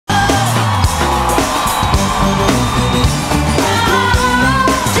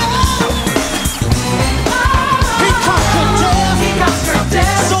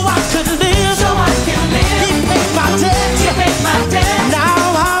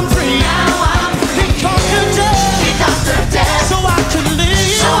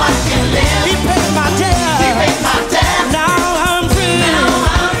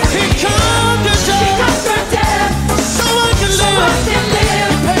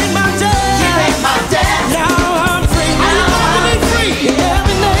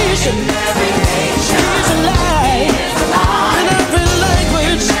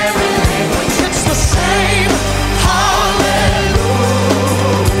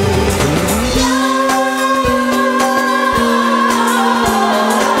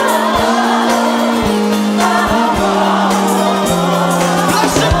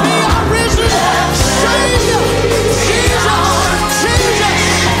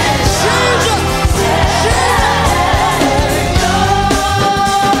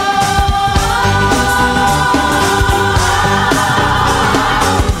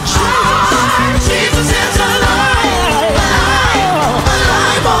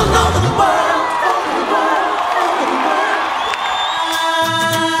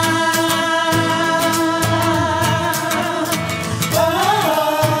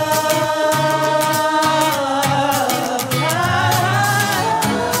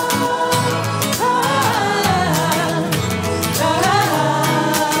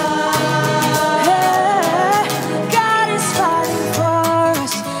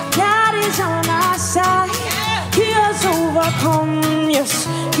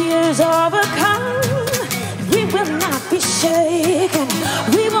is overcome. We will not be shaken.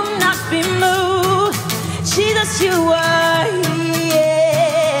 We will not be moved. Jesus, you are here.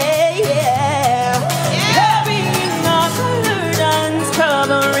 Carrying our burdens,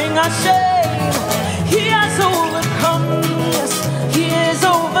 covering our shame. He has overcome. Yes, he is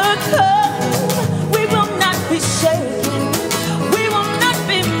overcome. We will not be shaken. We will not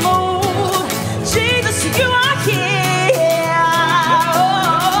be moved. Jesus, you are here.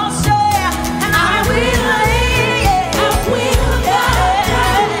 Oh, say, and I will live. I will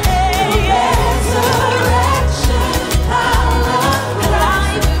die. Resurrection power,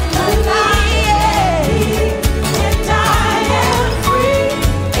 life, alive, and I am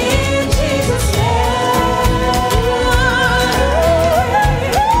free in Jesus' name.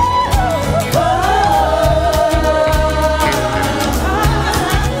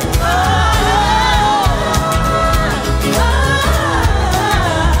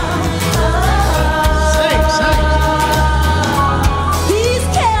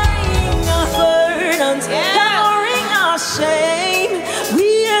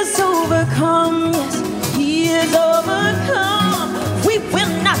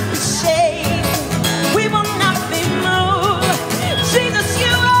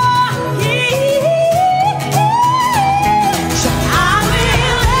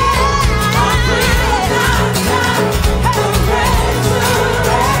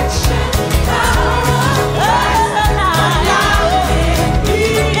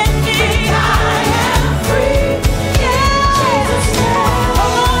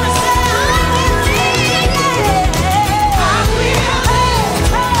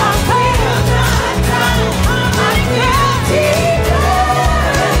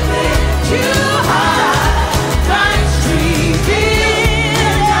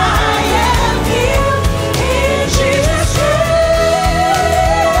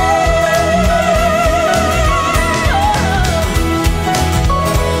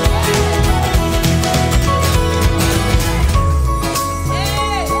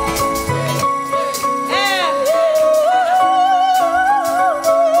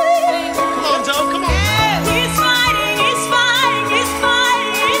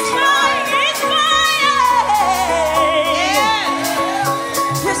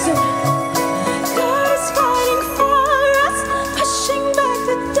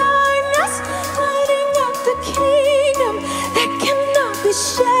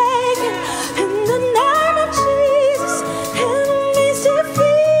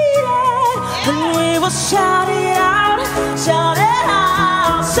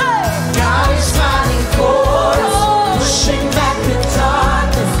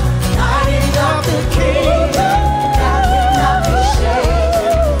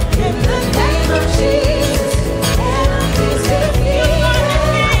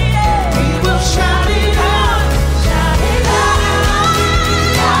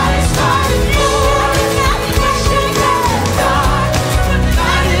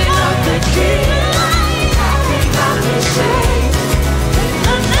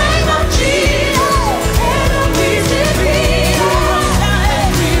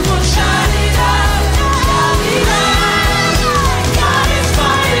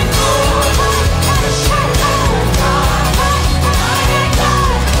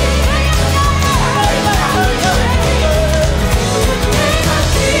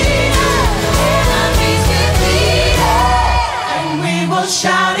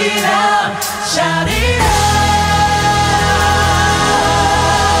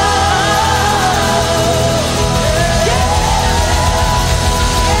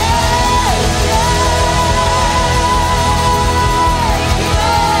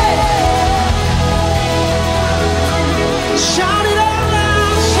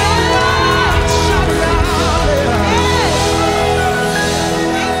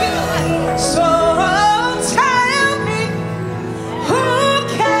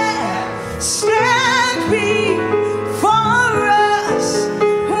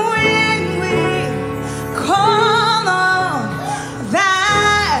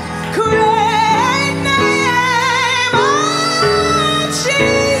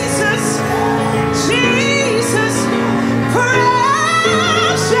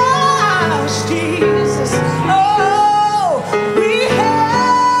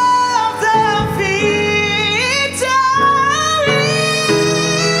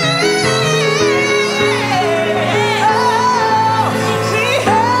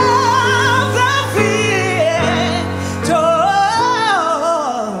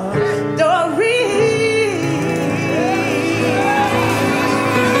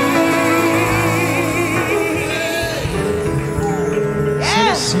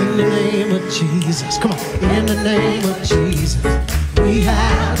 In the name of Jesus, come on. In the name of Jesus, we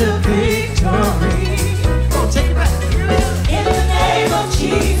have the victory. Come on, take it back. In the name of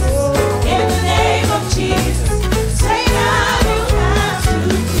Jesus, in the name of Jesus, say now you have to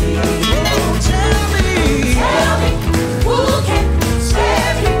leave. Tell me, who can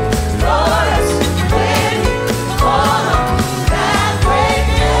stand before us when you call on that great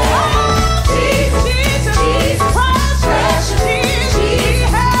name? Jesus, Jesus, Jesus, precious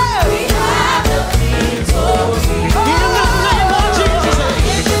Jesus, we have the victory. In the name of Jesus,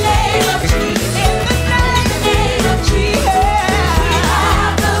 in the name of Jesus, in the name of Jesus, we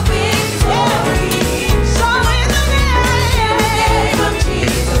have the victory. So in the name of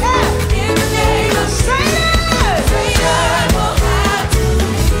Jesus, in the name of Satan, Satan will have to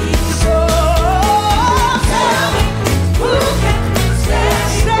leave. So tell me, who can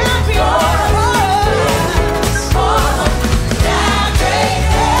stand before us? Oh, that great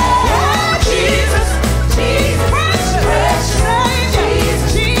name, Jesus, Jesus, precious Jesus,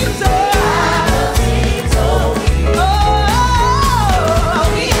 Jesus, we have the victory. Oh,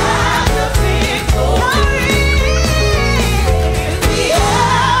 we have the victory. We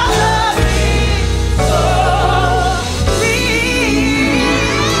have the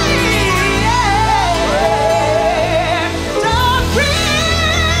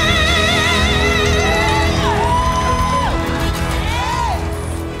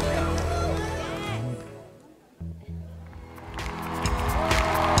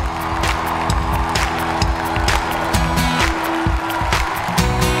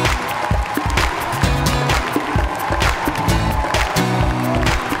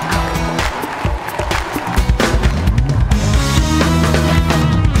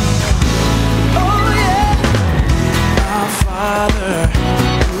Our Father,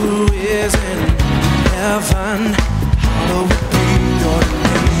 who is in heaven, hallowed be your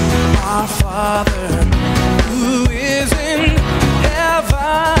name. Our Father, who is in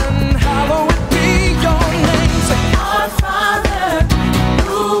heaven, hallowed be your name. Say, Our Father,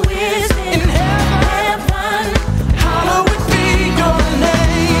 who is in heaven, hallowed be your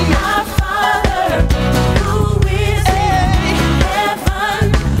name. our Father, who is in heaven,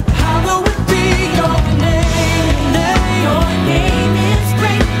 Hallowed be your name. your name is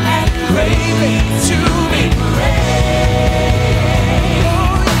great and greatly to be praised.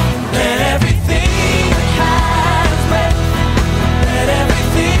 Let everything that has breath, let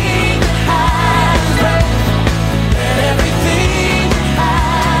everything that has breath, let everything that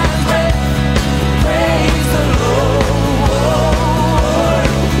has breath, praise the Lord.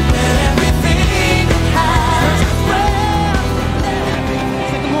 Let everything that has breath.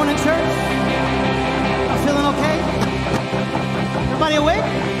 say good morning, church. I'm feeling okay? Everybody awake?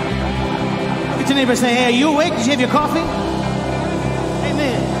 Look at your neighbor and say, hey, are you awake? Did you have your coffee?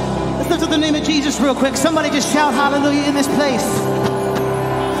 Amen. Let's lift up the name of Jesus real quick. Somebody just shout hallelujah in this place.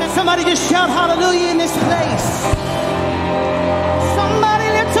 Somebody just shout hallelujah in this place. Somebody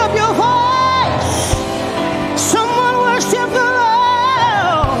lift up your voice. Someone worship the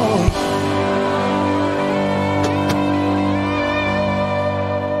Lord.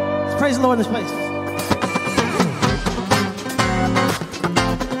 Let's praise the Lord in this place.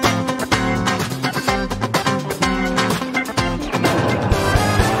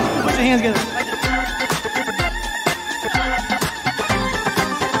 Put your hands together.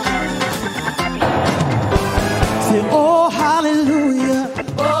 Say, oh, hallelujah.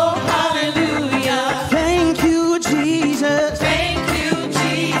 Oh, hallelujah. Thank you, Jesus. Thank you,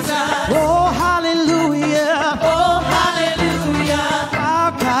 Jesus. Oh, hallelujah. Oh, hallelujah.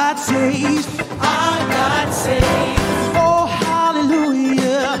 Our God saves. Our God saves. Oh,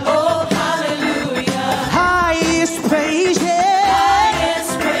 hallelujah. Oh, hallelujah. Highest praise, yeah.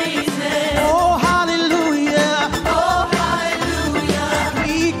 Highest praises. Oh,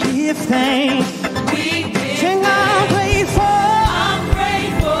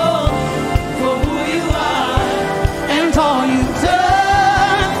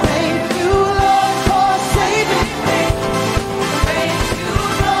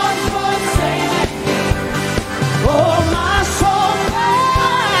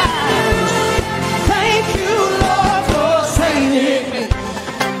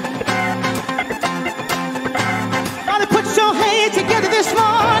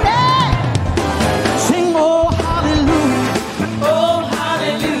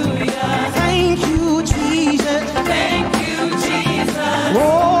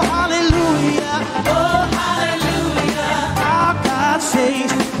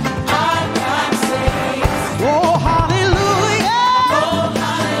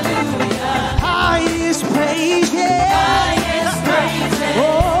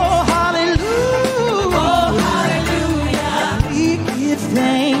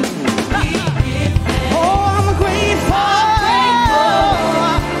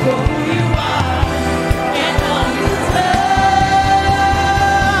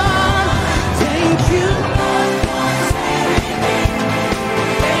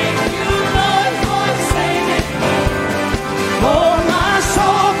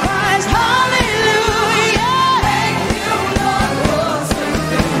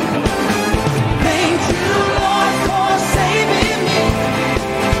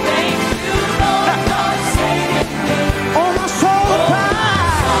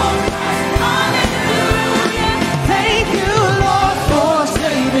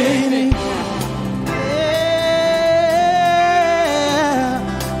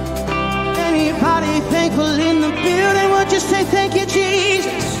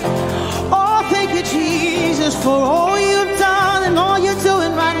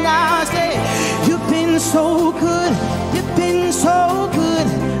 so good. You've been so good.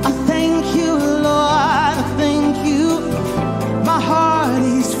 I thank you, Lord. I thank you. My heart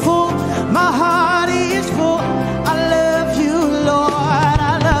is full. My heart is full. I love you, Lord.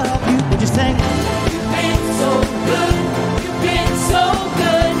 I love you. Would you sing? You've been so good. You've been so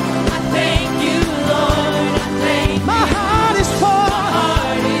good. I thank you, Lord. I thank you. My heart is full. My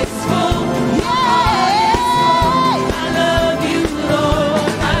heart is full. Yeah. I love you,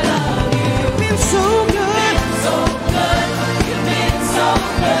 Lord. I love you. You've been so good. So good. You've been so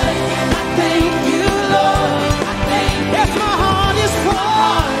good. I thank you, Lord. I thank you. Yes, my heart is full. My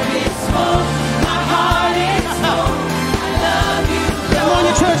heart is full. My heart is full. I love you, Come on,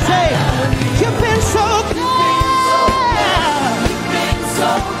 your church, say, you've been so good. You've been so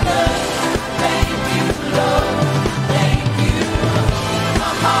good. Thank you, Lord. Thank you.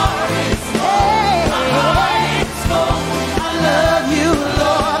 My heart is full. My heart is full. I love you,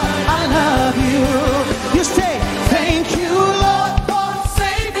 Lord. I love you. You say, thank you, Lord. For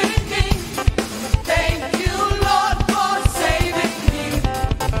saving me. Thank you, Lord, for saving me.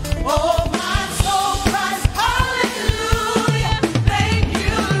 Oh, my soul cries hallelujah. Thank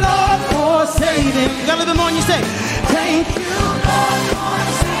you, Lord, For saving. You got a little bit more and you say, thank you. Lord, for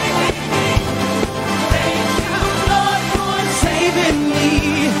saving me. Thank you, Lord, for Saving me.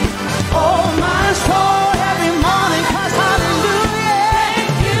 Oh, my soul every morning cries hallelujah.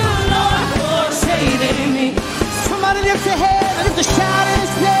 Thank you, Lord, for Saving me. Somebody lift your head and lift a shout in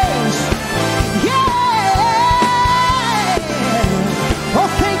this place. Yeah. Oh,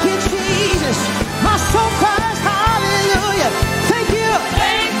 thank you, Jesus. My soul cries hallelujah. Thank you.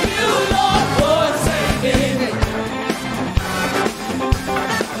 Thank you, Lord, for saving me.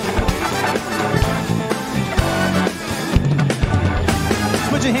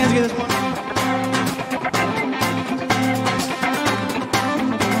 Put your hands together.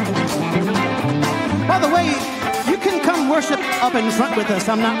 By the way, you can come worship up in front with us.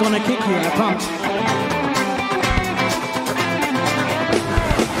 I'm not going to kick you, I promise.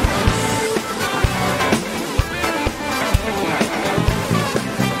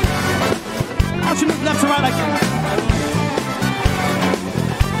 Why don't you move left to right like that?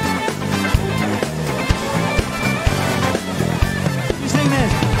 You sing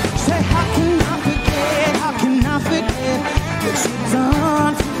this. Say, how can I forget? How can I forget what you've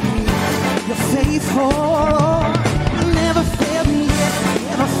done for me? You're faithful. You never failed me yet.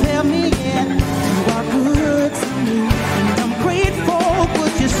 Never failed me yet. You are good to me, and I'm grateful.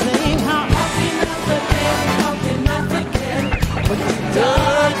 Would you sing how? How can I forget? How can I forget what you've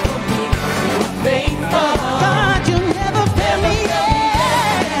done for me? You're faithful. God, you never failed me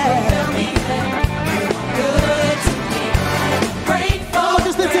yet. Tell me that you're good to me. Grateful. Oh,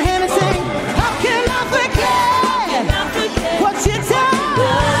 just lift your hand and sing. How can I forget Can I forget what you done?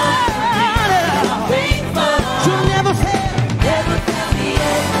 faithful? You never failed. Never failed me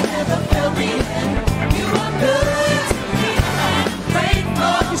yet. Never failed me yet. You are good to me.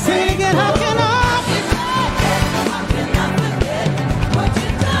 Grateful. You sing it again. How can I? How can I forget what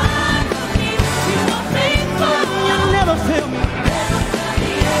you've done for me? You are faithful. You never failed me. Never failed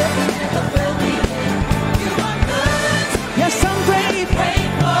me yet. Never failed me yet. You are good to me. Yes, I'm grateful.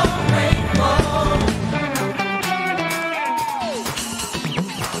 Grateful, grateful.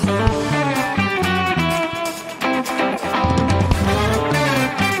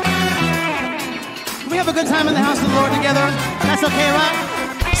 We have a good time in the house of the Lord together. That's okay, right?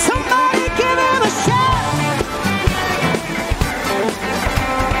 Somebody give him a shout.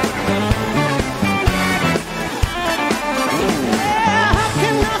 Yeah, how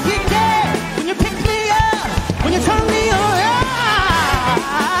can I forget when you pick me up, when you turn me around?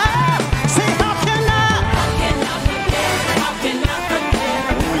 Say, how can I? How can I forget? How can I forget?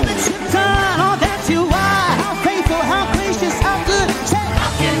 That you've done all that you are. How faithful, how gracious, how good. Say,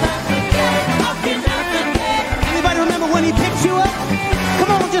 How can I forget? How can I forget? anybody remember when he picked you up?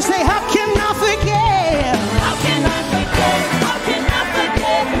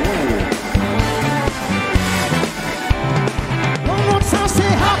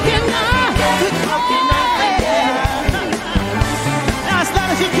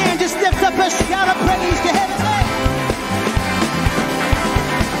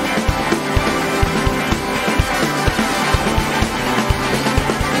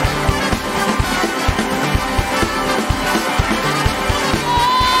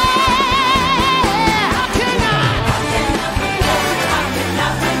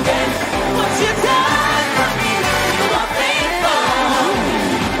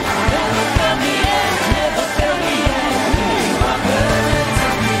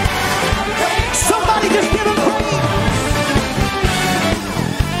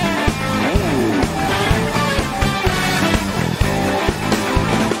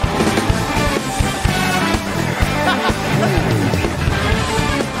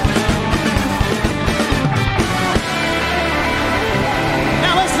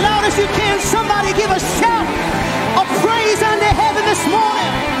 give a shout of praise unto heaven this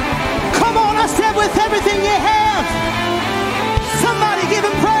morning? Come on, I said with everything you have. Somebody give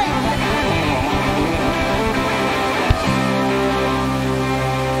him praise.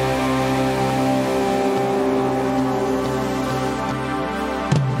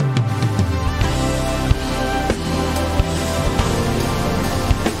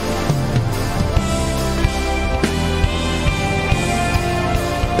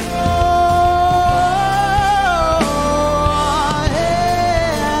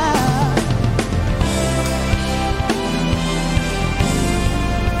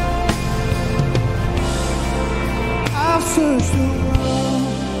 Searched the world,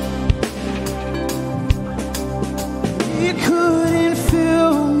 you couldn't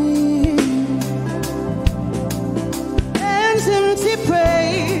fill me. Hands empty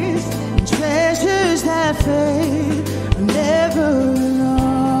praise, and treasures that fade are never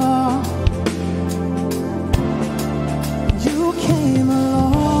enough. You came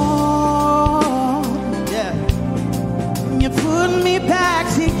along, yeah, and you put me back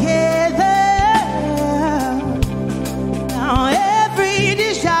together.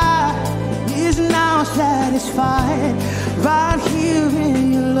 Satisfied right here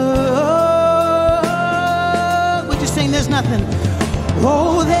in your love. Would you sing there's nothing?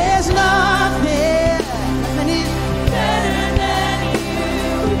 Oh, there's nothing. Nothing is better than you.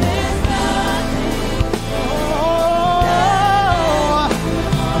 There's nothing. Oh,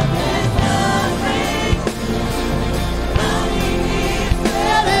 there's nothing. Nothing is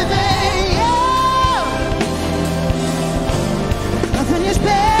better than you. Nothing is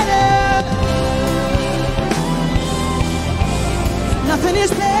better. Nothing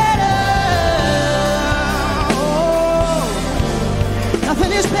is better. Oh,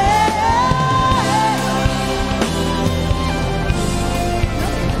 nothing is better.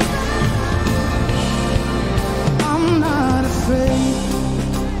 I'm not afraid.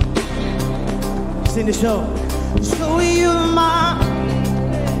 Sing the show. Show you my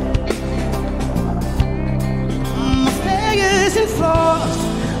failures and flaws.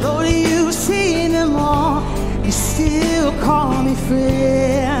 Though you see them all, you still call me friend.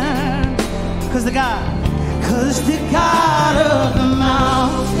 Cause the God of the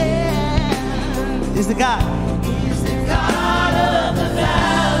mountain is the God of the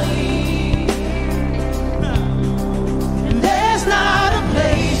valley. And there's not a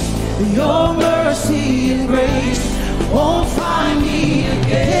place that your mercy and grace won't find me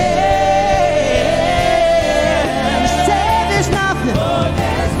again. Say there's nothing.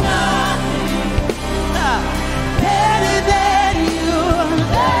 There's nothing better than you.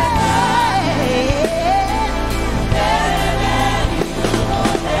 Better than you.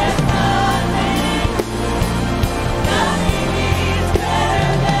 There's nothing. Nothing is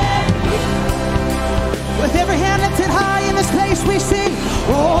better than you. With every hand lifted high in this place we sing,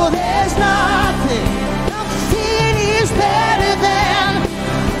 oh, there's nothing. Nothing is better than.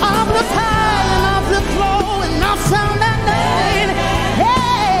 I'm the high and I'm the flow and I'm sound and nothing.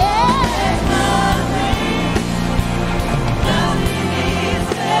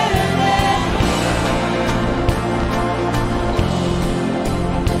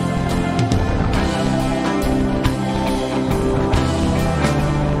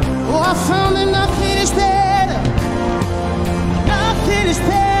 I found that nothing is better. Nothing is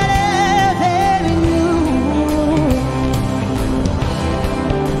better than you.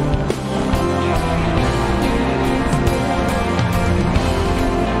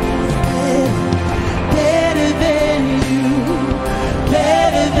 Better than you.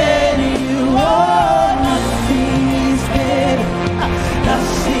 Better than you. Oh, nothing is better.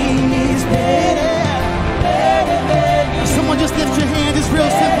 Nothing is better. Better than you. Someone just lift your hand. It's real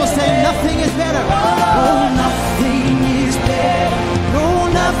simple. Say nothing is better. Oh, nothing is better. No,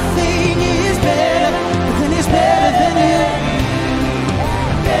 nothing is better. Nothing is better than you.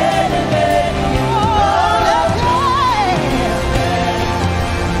 Better than you. Oh, nothing is better.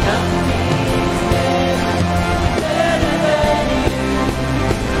 Nothing is better. Better than you.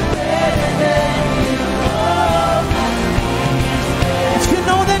 Better than you. Oh, nothing is better. If you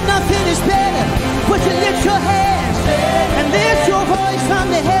know that nothing is better, would you lift your hands and lift your voice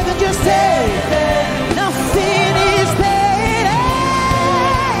unto heaven? Just say.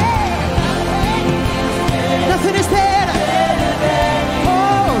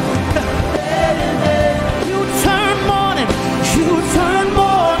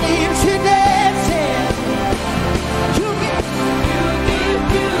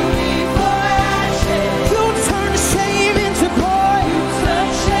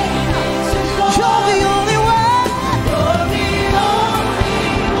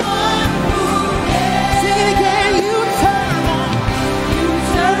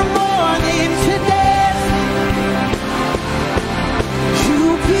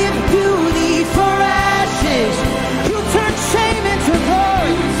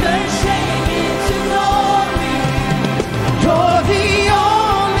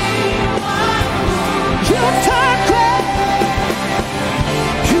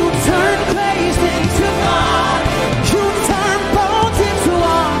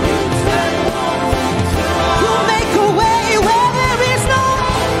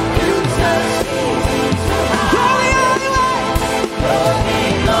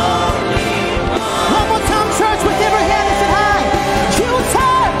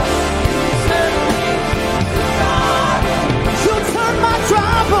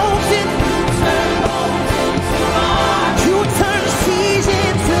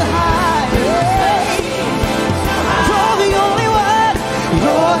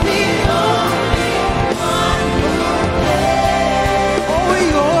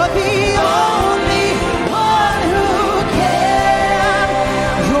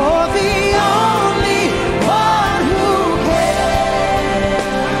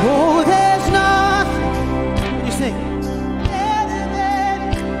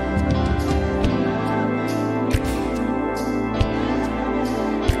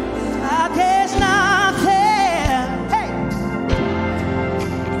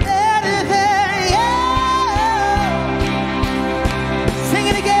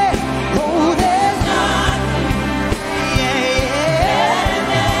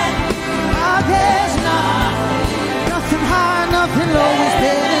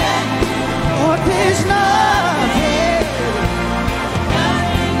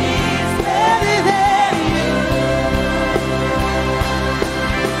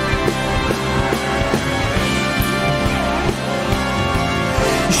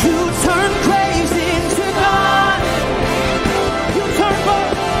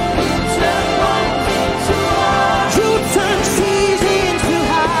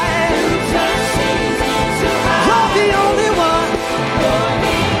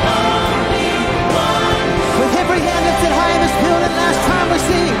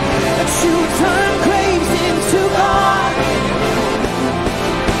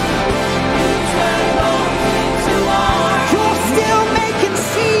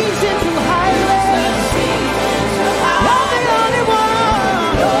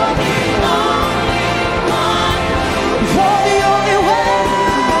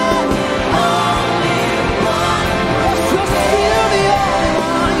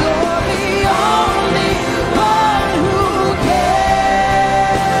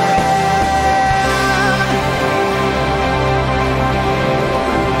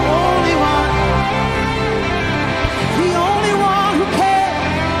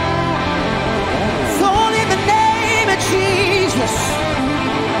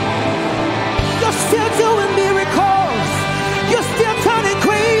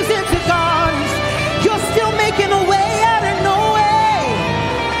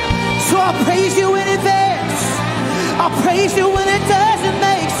 praise you when it doesn't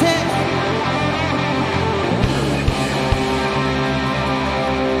make sense.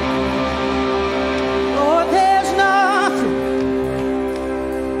 Lord, there's nothing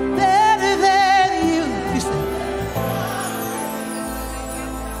better than you. You say,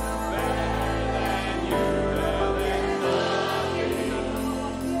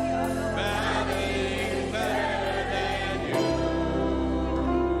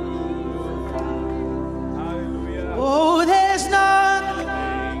 oh, there's nothing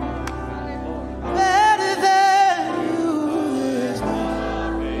better than you. There's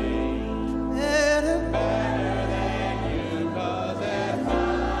nothing better.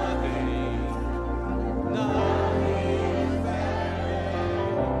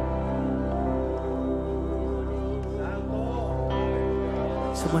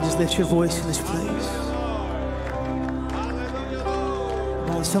 Someone just lift your voice in this place.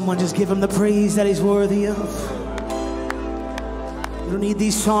 Come on, someone just give him the praise that he's worthy of. You don't need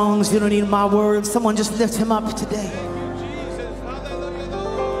these songs, you don't need my words. Someone just lift him up today.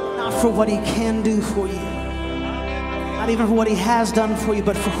 Not for what he can do for you, not even for what he has done for you,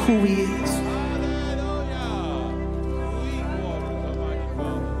 but for who he is.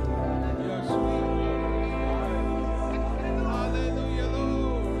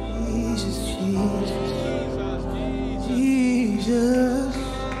 Jesus, Jesus, Jesus.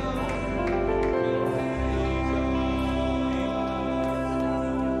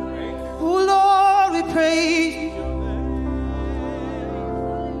 Oh Lord, we praise you.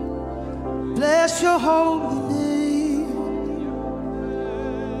 Bless your holy name.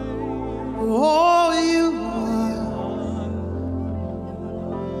 Oh, you are.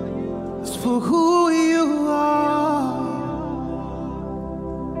 It's for who you are.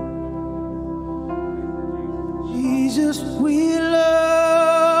 Jesus, we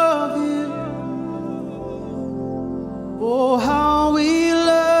love you. Oh, how we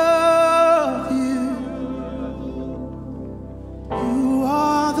love you. You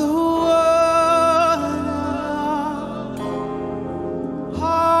are the one our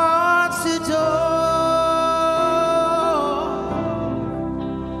hearts adore.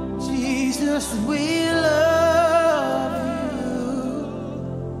 Jesus,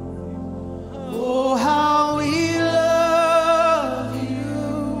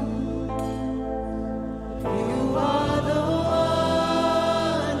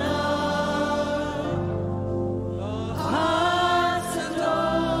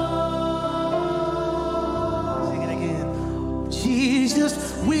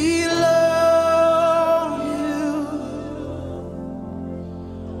 we love you.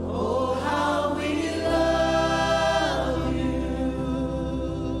 Oh, how we love you.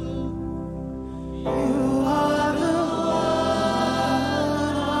 You are the one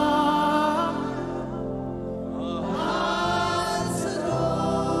our hearts adore.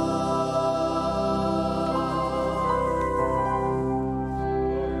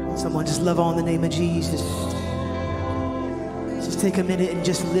 Someone just love on the name of Jesus. Just take a minute and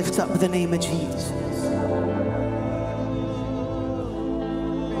just lift up the name of Jesus.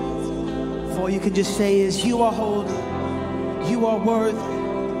 All you can just say is, you are holy, you are worthy.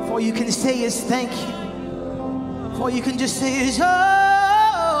 All you can say is, thank you. All you can just say is,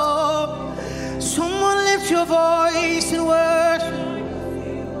 oh. Someone lift your voice and worship.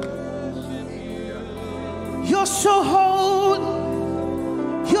 You're so holy,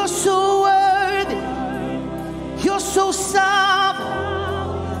 you're so worthy, you're so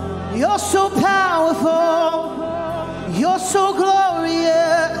sovereign, you're so powerful, you're so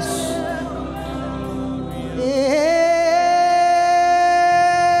glorious. Yeah.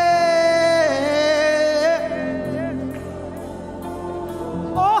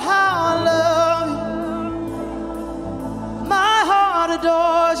 Oh, how I love you. My heart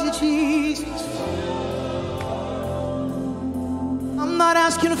adores you, Jesus. I'm not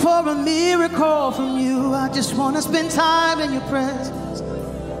asking for a miracle from you. I just want to spend time in your presence,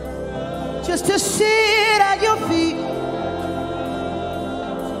 just to sit at your feet,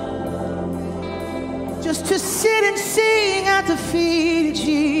 just to sit and sing at the feet of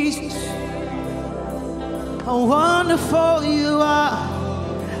Jesus. How wonderful you are,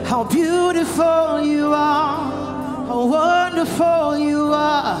 how beautiful you are, how wonderful you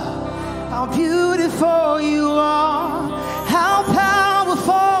are, how beautiful you are, how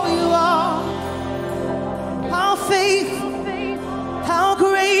powerful you are, how faithful, how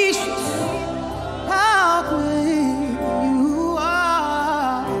gracious, how great you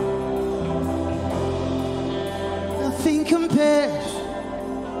are. Nothing compares.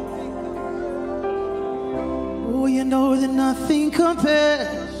 Oh, you know that nothing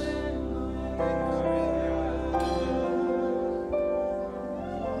compares.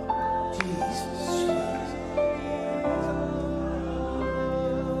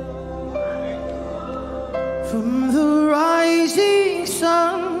 From the rising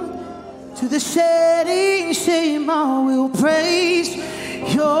sun to the setting same, I will praise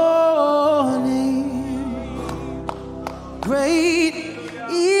your name. Great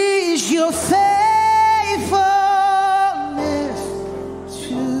is your faithfulness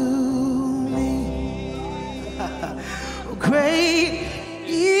to me. Great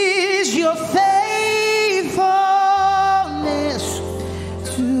is your faithfulness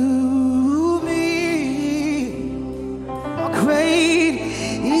to me. Great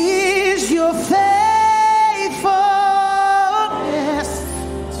is your faithfulness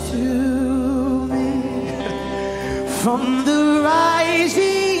to me. From the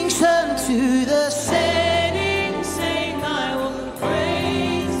rising sun to the setting same, I will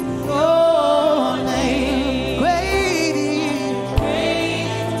praise your name. Great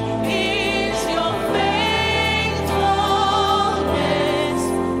is your faithfulness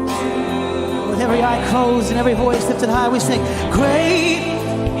to me. With every eye closed and every voice lifted high, we sing, great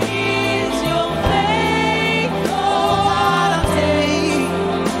is your faithfulness.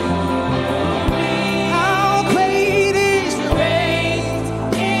 How great is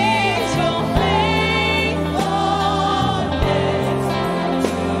your faithfulness.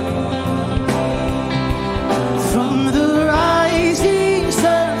 From the rising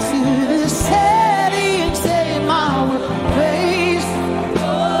sun to the setting same, I will praise.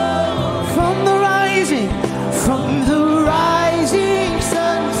 From the rising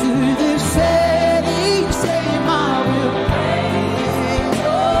sun to the setting same, I will praise.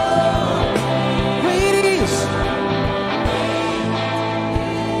 Great is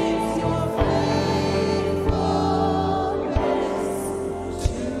your faithfulness.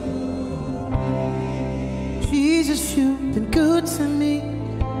 Jesus, you've been good to me.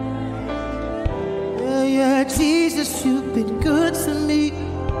 Yeah, yeah, Jesus, you've been good to me.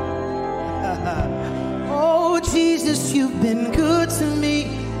 Oh, Jesus, you've been good to me.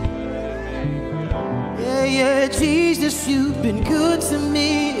 Yeah, yeah, Jesus, you've been good to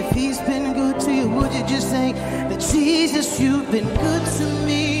me. If he's been good to you, would you just say that Jesus, you've been good to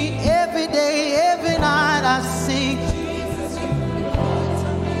me? Every day, every night I sing.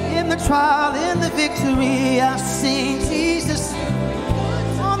 In the trial, in the victory, I sing. Jesus,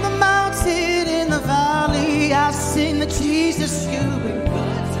 on the mountain, in the valley, I sing that Jesus, you've been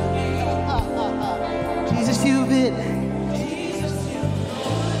good to me. Jesus, you've been. Jesus, you've been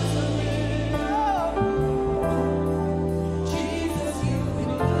good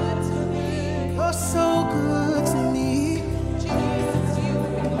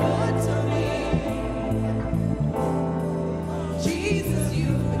Jesus,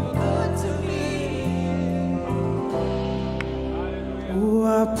 you've been good to me. Oh,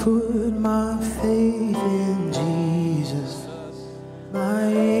 I put my faith in Jesus, my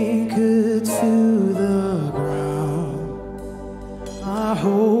anchor to the ground, my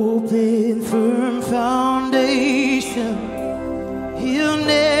hope in firm foundation. He'll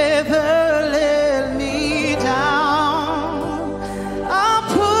never let me down. I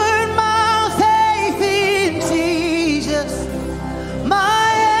put my faith in Jesus, my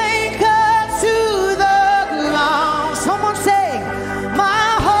anchor to the ground. Someone say, my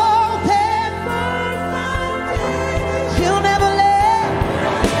hope and firm foundation. He'll never let.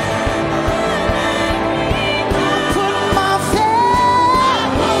 Put my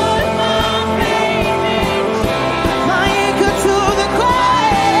faith, my anchor to the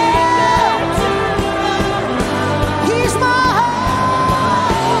ground. He's my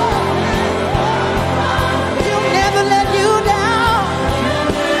hope. He'll never let you down.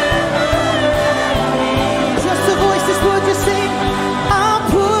 Just the voices, would you sing? I'll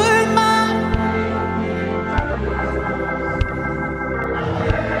put my.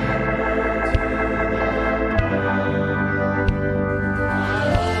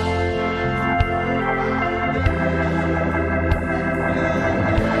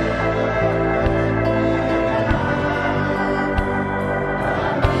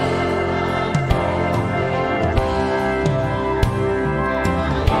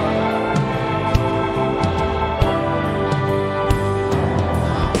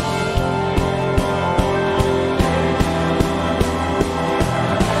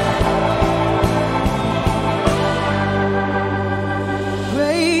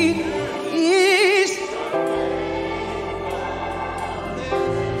 Great is.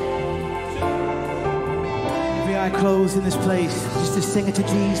 Every eye closed in this place, just to sing it to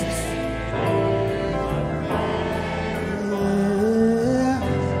Jesus. Yeah.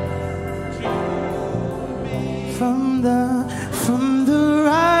 From the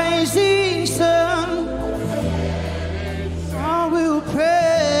rising sun, I will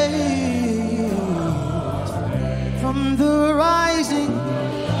praise. From the rising,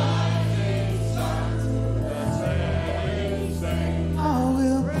 I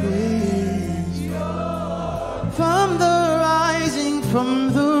will praise. From the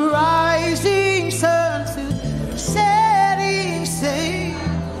rising sun to the setting sun.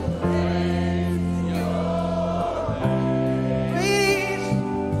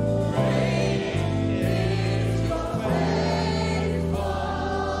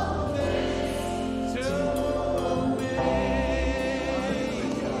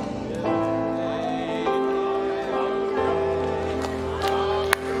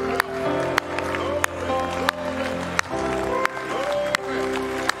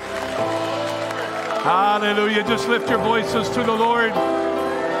 Hallelujah. Just lift your voices to the Lord.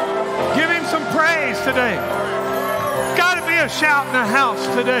 Give him some praise today. Got to be a shout in the house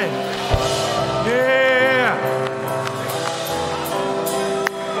today. Yeah.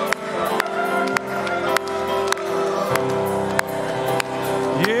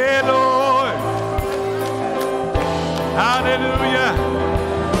 Yeah, Lord. Hallelujah.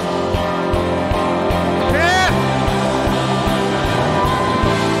 Yeah.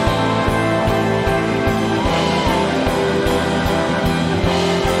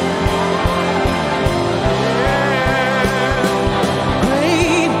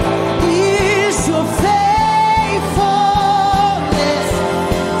 Great is your faithfulness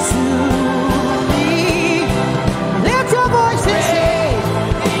to me. Lift your voice and say,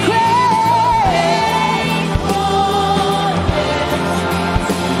 great.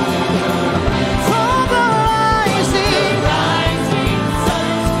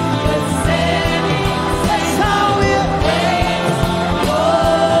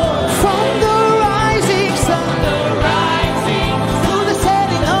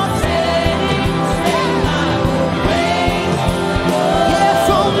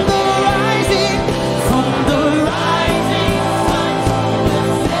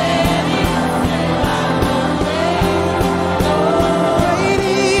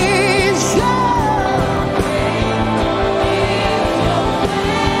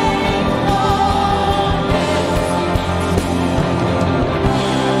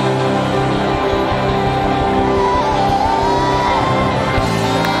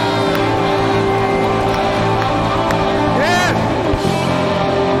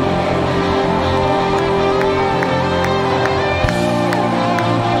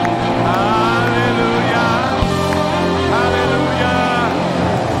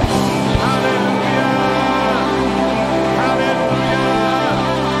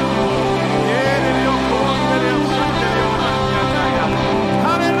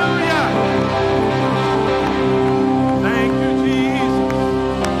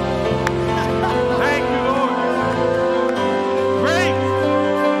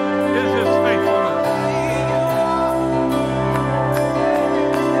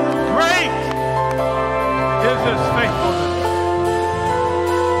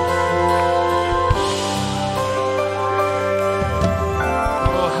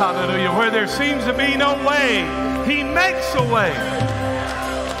 there seems to be no way, He makes a way.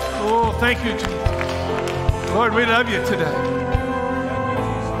 Oh, thank you, Jesus. Lord, we love you today.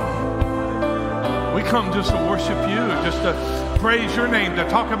 We come just to worship you, just to praise your name, to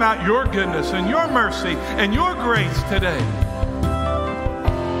talk about your goodness and your mercy and your grace today.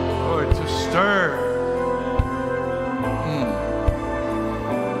 Lord, to stir.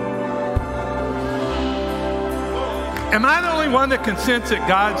 Am I the only one that can sense that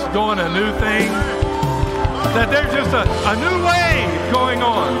God's doing a new thing? That there's just a new wave going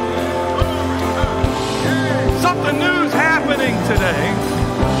on? Something new's happening today.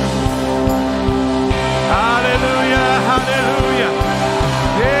 Hallelujah, hallelujah.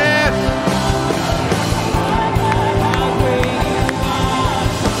 Yes.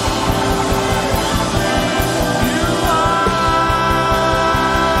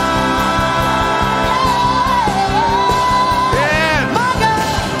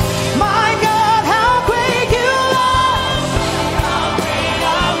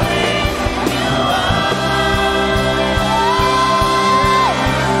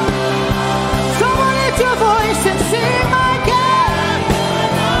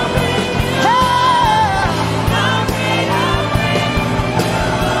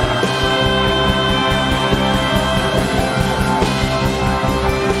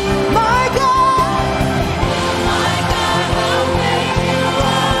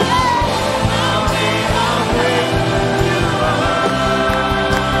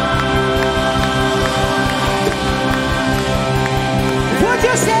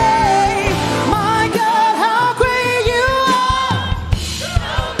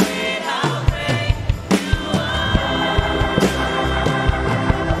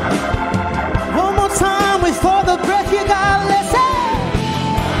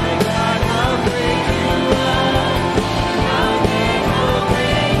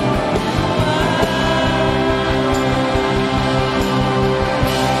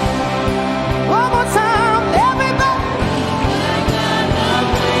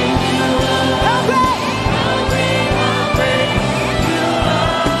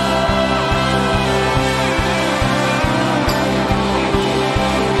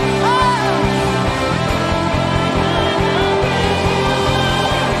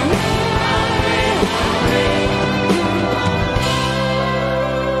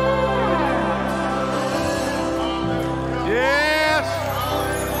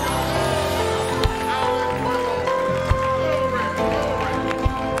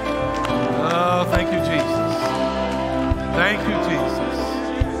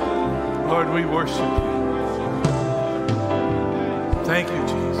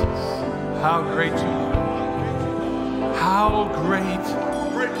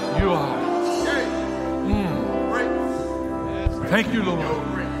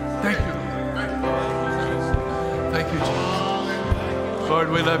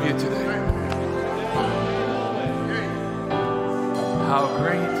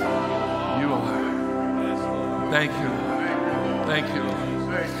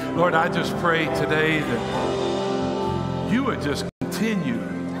 Pray today that you would just continue,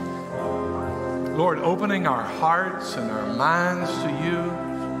 Lord, opening our hearts and our minds to you.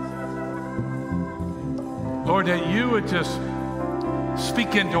 Lord, that you would just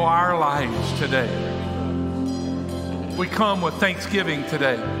speak into our lives today. We come with thanksgiving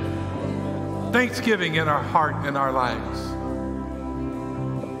today. Thanksgiving in our heart and our lives.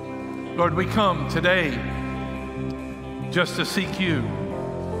 Lord, we come today just to seek you.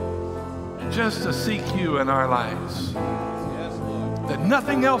 Just to seek you in our lives. That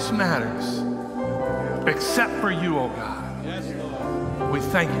nothing else matters except for you, oh God. We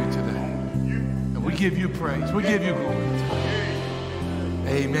thank you today. And we give you praise. We give you glory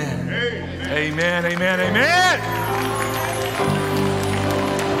today. Amen. Amen, amen, amen.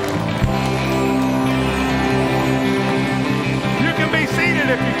 You can be seated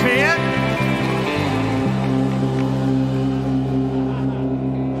if you can.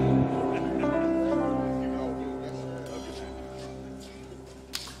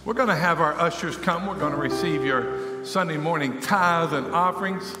 We're going to have our ushers come. We're going to receive your Sunday morning tithe and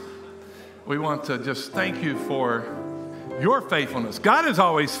offerings. We want to just thank you for your faithfulness. God is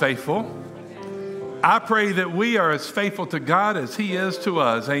always faithful. I pray that we are as faithful to God as He is to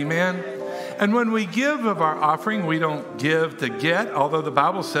us. Amen. And when we give of our offering, we don't give to get, although the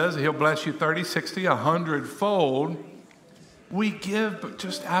Bible says He'll bless you 30, 60, 100-fold. We give but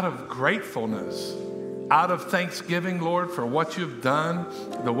just out of gratefulness. Out of thanksgiving, Lord, for what you've done,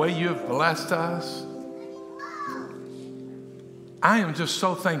 the way you've blessed us. I am just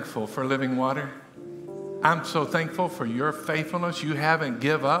so thankful for Living Water. I'm so thankful for your faithfulness. You haven't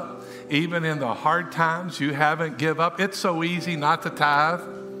given up. even in the hard times, you haven't give up. It's so easy not to tithe.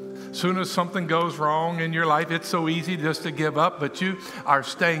 Soon as something goes wrong in your life, it's so easy just to give up, but you are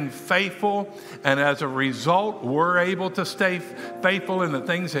staying faithful. And as a result, we're able to stay faithful in the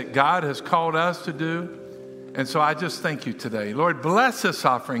things that God has called us to do. And so I just thank you today. Lord, bless this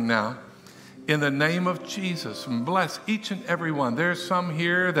offering now in the name of Jesus, and bless each and every one. There's some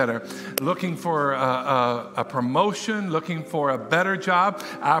here that are looking for a promotion, looking for a better job.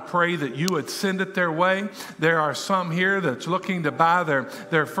 I pray that you would send it their way. There are some here that's looking to buy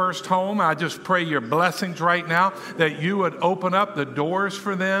their first home. I just pray your blessings right now, that you would open up the doors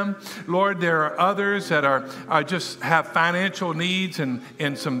for them. Lord, there are others that are just have financial needs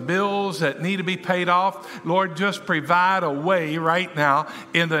and some bills that need to be paid off. Lord, just provide a way right now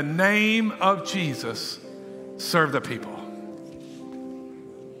in the name of Jesus. Serve the people.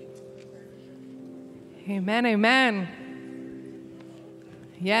 Amen, amen.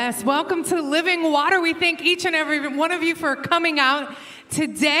 Yes, welcome to Living Water. We thank each and every one of you for coming out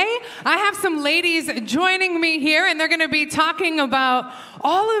today. I have some ladies joining me here, and they're going to be talking about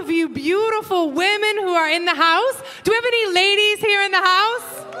all of you beautiful women who are in the house. Do we have any ladies here in the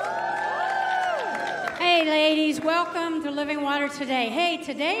house? Hey, ladies, welcome to Living Water today. Hey,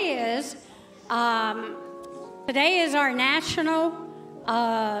 today is our National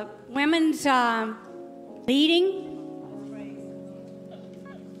Women's Leading.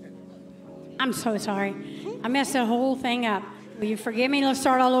 I'm so sorry. I messed the whole thing up. Will you forgive me? Let's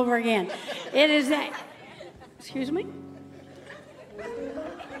start all over again. It is that. Excuse me?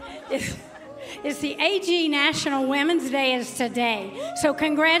 It's the AG National Women's Day is today. So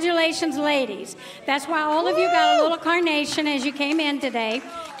congratulations, ladies. That's why all of you got a little carnation as you came in today.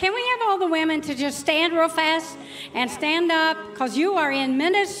 Can we have all the women to just stand real fast and stand up? Because you are in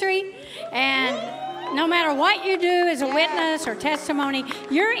ministry, and no matter what you do as a witness or testimony,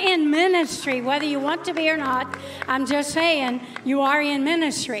 you're in ministry, whether you want to be or not. I'm just saying, you are in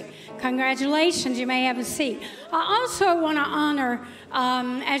ministry. Congratulations, you may have a seat. I also want to honor,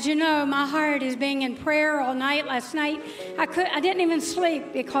 as you know, my heart is being in prayer all night. Last night, I didn't even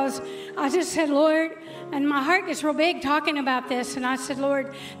sleep because I just said, Lord, and my heart gets real big talking about this, and I said,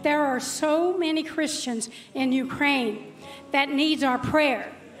 Lord, there are so many Christians in Ukraine that needs our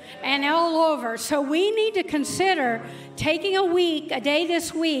prayer. And all over. So we need to consider taking a day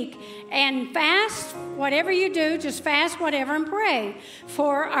this week, and fast, whatever you do, just fast whatever and pray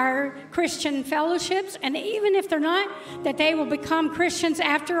for our Christian fellowships. And even if they're not, that they will become Christians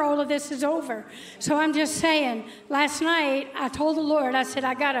after all of this is over. So I'm just saying, last night I told the Lord, I said,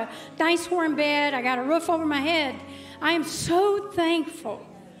 I got a nice warm bed, I got a roof over my head. I am so thankful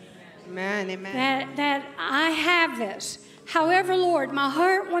that I have this. However, Lord, my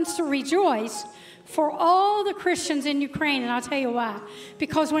heart wants to rejoice for all the Christians in Ukraine, and I'll tell you why.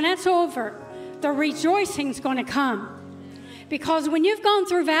 Because when that's over, the rejoicing's going to come. Because when you've gone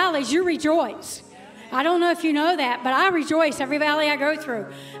through valleys, you rejoice. I don't know if you know that, but I rejoice every valley I go through.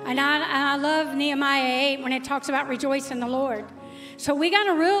 And I love Nehemiah 8 when it talks about rejoice in the Lord. So we got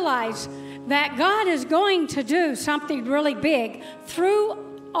to realize that God is going to do something really big through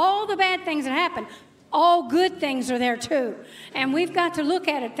all the bad things that happen. All good things are there too. And we've got to look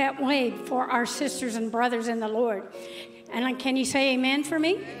at it that way for our sisters and brothers in the Lord. And can you say amen for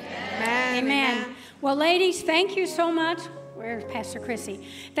me? Amen. Amen. Well, ladies, thank you so much. Where's Pastor Chrissy?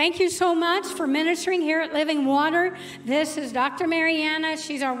 Thank you so much for ministering here at Living Water. This is Dr. Mariana.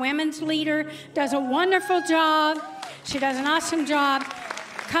 She's our women's leader. Does a wonderful job. She does an awesome job.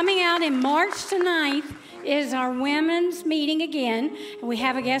 Coming out in March the 9th is our women's meeting again. And we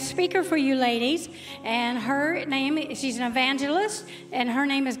have a guest speaker for you ladies. And her name, she's an evangelist, and her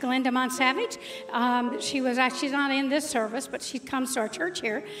name is Glenda Monsavage. She's not in this service, but she comes to our church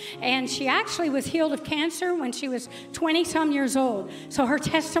here. And she actually was healed of cancer when she was 20-some years old. So her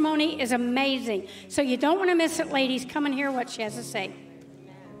testimony is amazing. So you don't want to miss it, ladies. Come and hear what she has to say.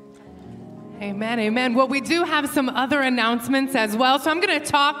 Amen, amen. Well, we do have some other announcements as well, so I'm going to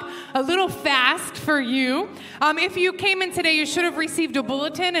talk a little fast for you. If you came in today, you should have received a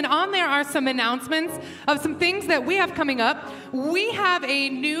bulletin, and on there are some announcements of some things that we have coming up. We have a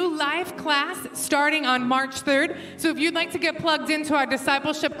new life class starting on March 3rd, so if you'd like to get plugged into our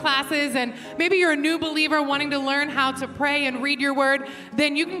discipleship classes, and maybe you're a new believer wanting to learn how to pray and read your word,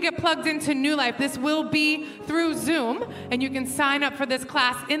 then you can get plugged into New Life. This will be through Zoom, and you can sign up for this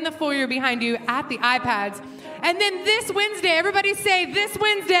class in the foyer behind you at the iPads. And then this Wednesday, everybody say this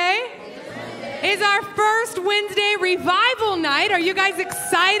Wednesday is our first Wednesday revival night. Are you guys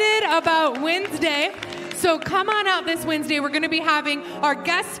excited about Wednesday? So come on out this Wednesday. We're going to be having our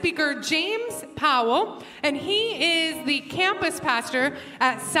guest speaker, James Powell, and he is the campus pastor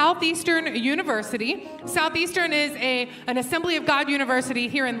at Southeastern University. Southeastern is an Assembly of God university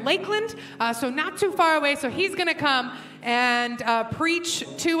here in Lakeland, so not too far away. So he's going to come and preach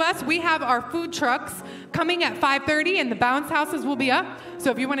to us. We have our food trucks coming at 5:30, and the bounce houses will be up.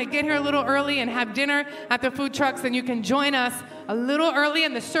 So if you want to get here a little early and have dinner at the food trucks, then you can join us a little early,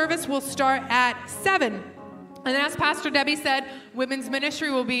 and the service will start at 7. And as Pastor Debbie said, women's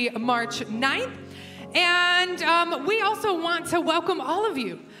ministry will be March 9th. And we also want to welcome all of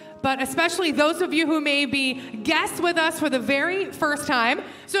you, but especially those of you who may be guests with us for the very first time.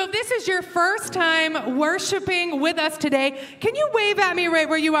 So if this is your first time worshiping with us today, can you wave at me right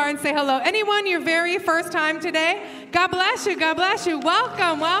where you are and say hello? Anyone your very first time today? God bless you. God bless you.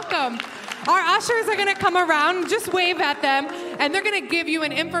 Welcome, welcome. Our ushers are going to come around, just wave at them, and they're going to give you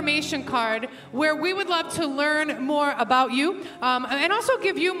an information card where we would love to learn more about you and also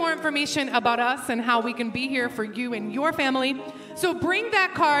give you more information about us and how we can be here for you and your family. So bring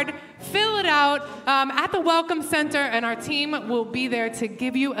that card, fill it out at the Welcome Center, and our team will be there to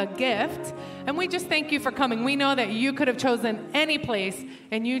give you a gift. And we just thank you for coming. We know that you could have chosen any place,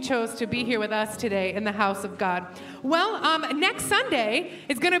 and you chose to be here with us today in the house of God. Well, next Sunday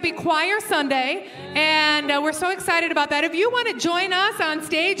is going to be Choir Sunday, and we're so excited about that. If you want to join us on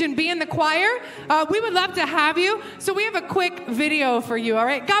stage and be in the choir, we would love to have you. So we have a quick video for you, all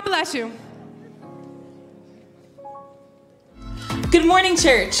right? God bless you. Good morning,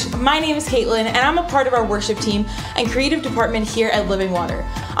 church. My name is Caitlin, and I'm a part of our worship team and creative department here at Living Water.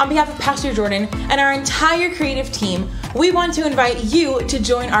 On behalf of Pastor Jordan and our entire creative team, we want to invite you to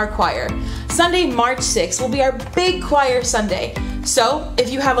join our choir. Sunday, March 6th will be our big choir Sunday. So,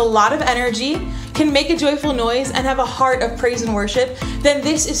 if you have a lot of energy, can make a joyful noise, and have a heart of praise and worship, then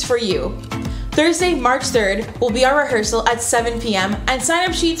this is for you. Thursday, March 3rd will be our rehearsal at 7 p.m. and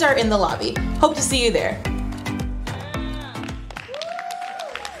sign-up sheets are in the lobby. Hope to see you there.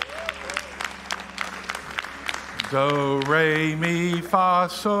 Do, re, mi, fa,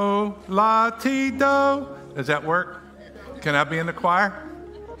 sol, la, ti, do. Does that work? Can I be in the choir?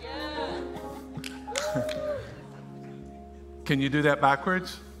 Can you do that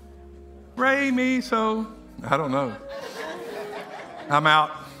backwards? Re, mi, so. I don't know. I'm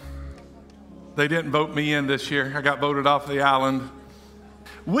out. They didn't vote me in this year. I got voted off the island.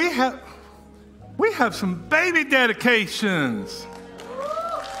 We have some baby dedications.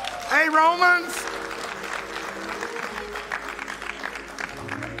 Hey, Romans.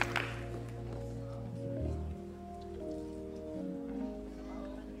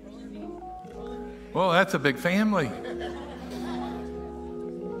 Well, that's a big family.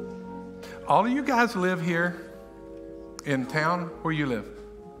 All of you guys live here in town? Where you live?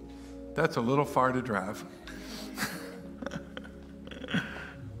 That's a little far to drive.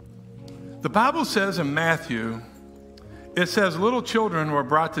 The Bible says in Matthew, it says, little children were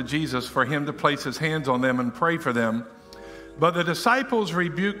brought to Jesus for him to place his hands on them and pray for them. But the disciples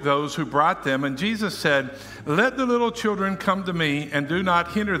rebuked those who brought them, and Jesus said, let the little children come to me, and do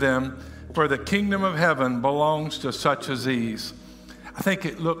not hinder them, for the kingdom of heaven belongs to such as these. I think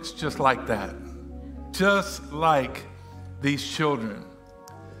it looks just like that. Just like these children.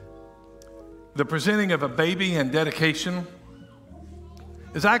 The presenting of a baby and dedication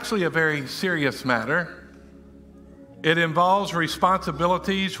is actually a very serious matter. It involves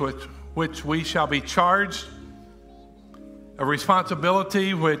responsibilities which we shall be charged. A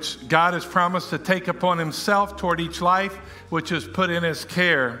responsibility which God has promised to take upon himself toward each life, which is put in his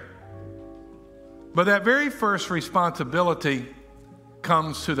care. But that very first responsibility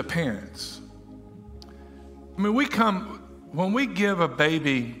comes to the parents. I mean, when we give a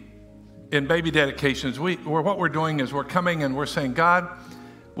baby in baby dedications, what we're doing is we're coming and we're saying, God,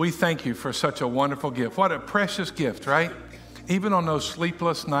 we thank you for such a wonderful gift. What a precious gift, right? Even on those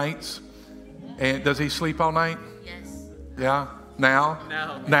sleepless nights. And does he sleep all night? Yes. Yeah? Now?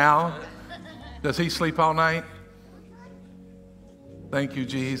 No. Now? Does he sleep all night? Thank you,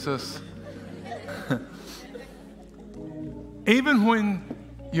 Jesus. Even when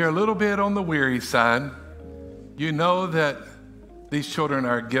you're a little bit on the weary side, you know that these children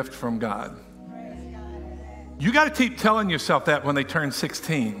are a gift from God. You got to keep telling yourself that when they turn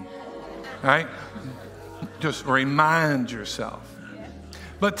 16, right? Just remind yourself.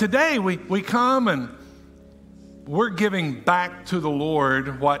 But today we come and we're giving back to the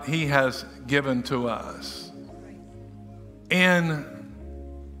Lord what he has given to us. And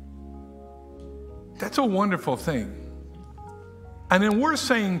that's a wonderful thing. And then we're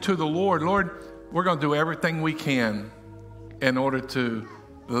saying to the Lord, Lord, we're going to do everything we can in order to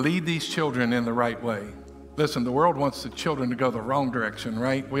lead these children in the right way. Listen, the world wants the children to go the wrong direction,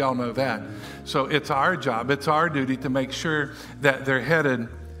 right? We all know that. So it's our job, it's our duty to make sure that they're headed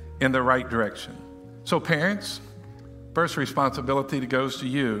in the right direction. So parents, first responsibility goes to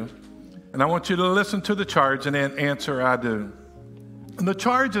you. And I want you to listen to the charge and then answer, I do. And the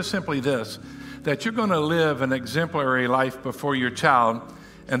charge is simply this, that you're going to live an exemplary life before your child,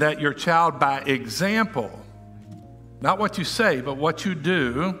 and that your child, by example, not what you say, but what you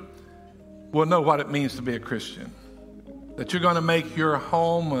do, will know what it means to be a Christian. That you're going to make your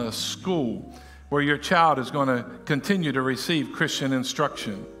home a school where your child is going to continue to receive Christian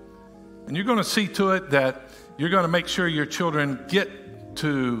instruction. And you're going to see to it that you're going to make sure your children get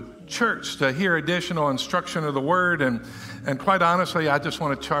to church to hear additional instruction of the Word. And quite honestly, I just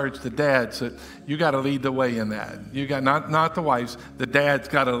want to charge the dads that you got to lead the way in that. You got not the wives, the dad's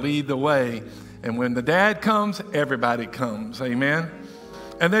got to lead the way. And when the dad comes, everybody comes. Amen.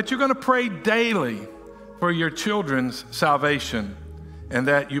 And that you're going to pray daily for your children's salvation, and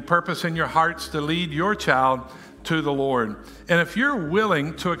that you purpose in your hearts to lead your child to the Lord. And if you're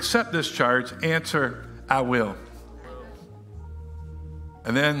willing to accept this charge, answer, I will.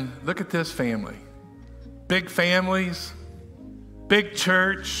 And then look at this family. Big families, big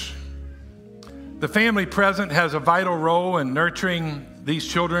church. The family present has a vital role in nurturing these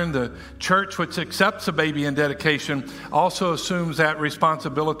children. The church, which accepts a baby in dedication, also assumes that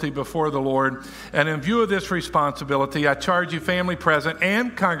responsibility before the Lord. And in view of this responsibility, I charge you, family present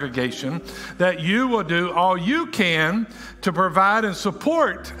and congregation, that you will do all you can to provide and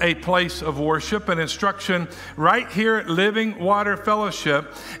support a place of worship and instruction right here at Living Water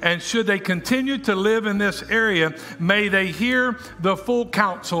Fellowship. And should they continue to live in this area, may they hear the full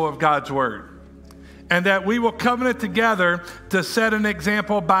counsel of God's Word. And that we will covenant together to set an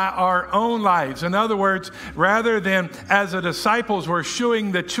example by our own lives. In other words, rather than as the disciples were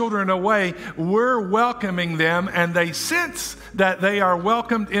shooing the children away, we're welcoming them, and they sense that they are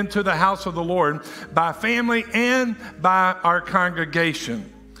welcomed into the house of the Lord by family and by our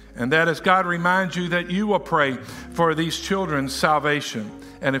congregation. And that as God reminds you that you will pray for these children's salvation.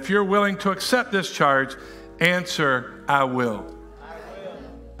 And if you're willing to accept this charge, answer, I will.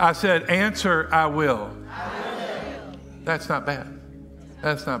 I said, answer, I will. That's not bad.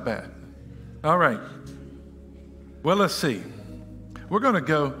 That's not bad. All right. Well, let's see. We're going to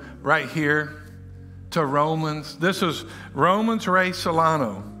go right here to Romans. This is Romans Ray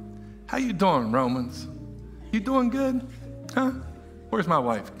Solano. How you doing, Romans? You doing good? Huh? Where's my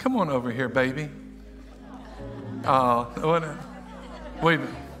wife? Come on over here, baby. Wait a minute.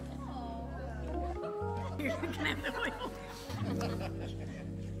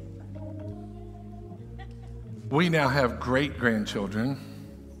 We now have great-grandchildren.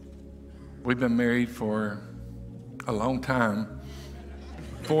 We've been married for a long time.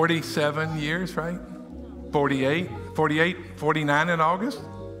 47 years, right? 48, 49 in August?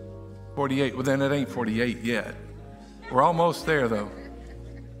 48, well then it ain't 48 yet. We're almost there though.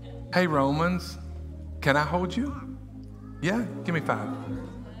 Hey Romans, can I hold you? Yeah, give me 5.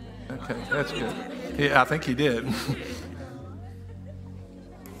 Okay, that's good. Yeah, I think he did.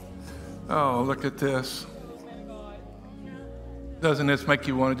 Oh, look at this. Doesn't this make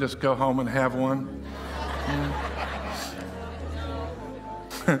you want to just go home and have one?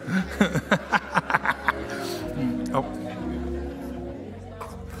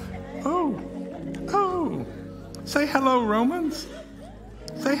 Oh. Say hello, Romans.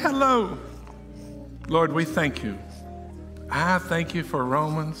 Say hello. Lord, we thank you. I thank you for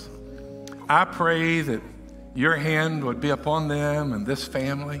Romans. I pray that your hand would be upon them and this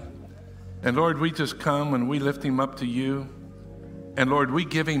family. And Lord, we just come and we lift him up to you. And Lord, we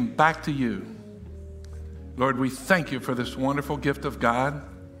give him back to you. Lord, we thank you for this wonderful gift of God.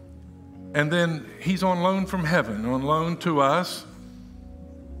 And then he's on loan from heaven, on loan to us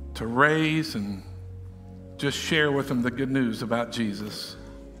to raise and just share with them the good news about Jesus.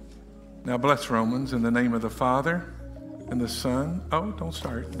 Now bless Romans in the name of the Father and the Son. Oh, don't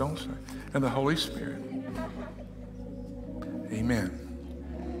start. And the Holy Spirit. Amen.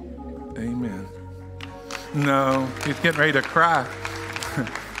 Amen. No, he's getting ready to cry.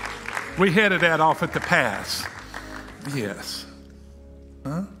 We headed that off at the pass. Yes.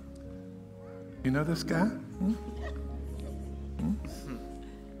 Huh? You know this guy?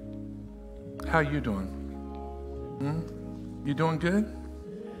 How you doing? You doing good?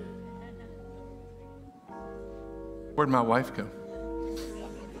 Where'd my wife go?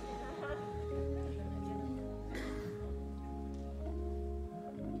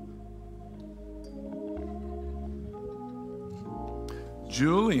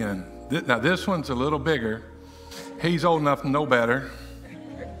 Julian. Now this one's a little bigger. He's old enough to know better.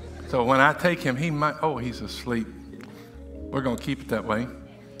 So when I take him, he might, oh, he's asleep. We're going to keep it that way.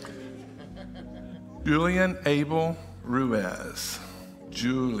 Julian Abel Ruiz.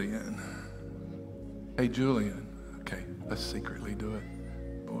 Julian. Hey, Julian. Okay, let's secretly do it.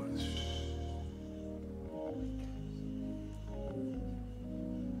 Boys.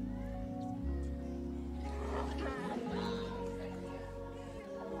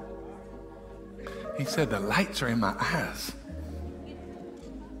 He said, the lights are in my eyes.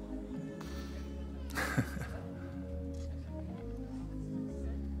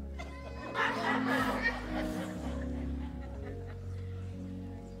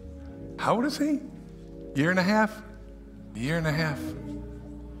 How old is he? Year and a half? Year and a half.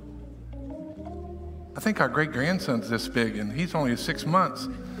 I think our great-grandson's this big, and he's only 6 months.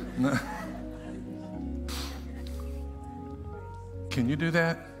 Can you do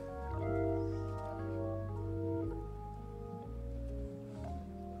that?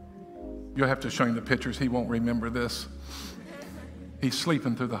 You'll have to show him the pictures. He won't remember this. He's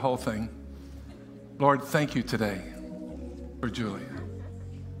sleeping through the whole thing. Lord, thank you today for Julia.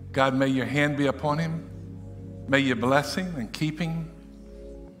 God, may your hand be upon him. May you bless him and keep him.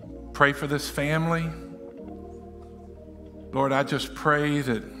 Pray for this family. Lord, I just pray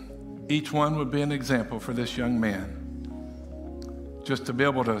that each one would be an example for this young man. Just to be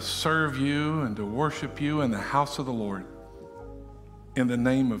able to serve you and to worship you in the house of the Lord. In the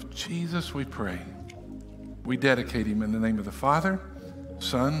name of Jesus, we pray. We dedicate him in the name of the Father,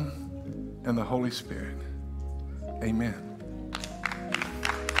 Son, and the Holy Spirit. Amen.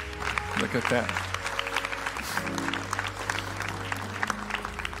 Look at that.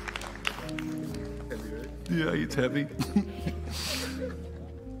 Yeah, he's heavy.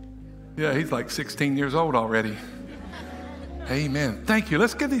 Yeah, he's like 16 years old already. Amen. Thank you.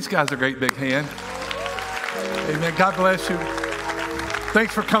 Let's give these guys a great big hand. Amen. God bless you.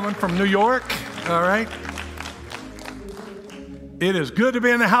 Thanks for coming from New York. All right. It is good to be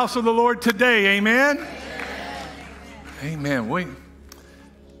in the house of the Lord today. Amen. Amen.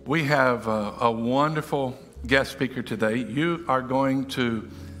 We have a wonderful guest speaker today. You are going to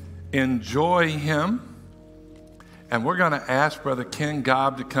enjoy him. And we're going to ask Brother Ken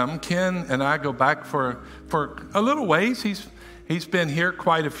Gobb to come. Ken and I go back for a little ways. He's been here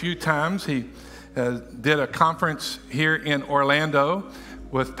quite a few times. He did a conference here in Orlando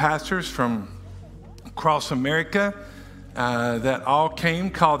with pastors from across America that all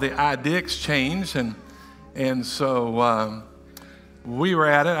came, called the Idea Exchange. And so we were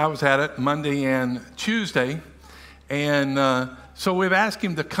at it. I was at it Monday and Tuesday. And so we've asked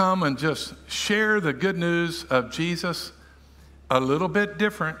him to come and just share the good news of Jesus a little bit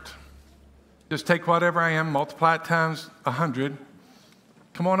different. Just take whatever I am, multiply it times 100.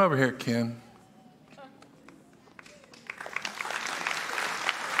 Come on over here, Ken.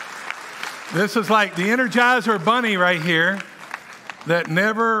 This is like the Energizer Bunny right here that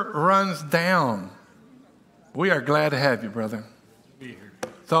never runs down. We are glad to have you, brother. Be here.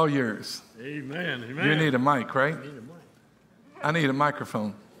 It's all yours. Amen. Amen. You need a mic, right? I need a mic. I need a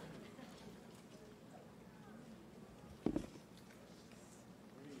microphone.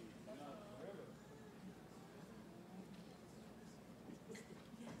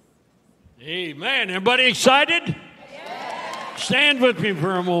 Amen. Everybody excited? Yeah. Stand with me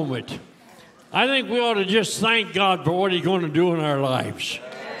for a moment. I think we ought to just thank God for what he's going to do in our lives.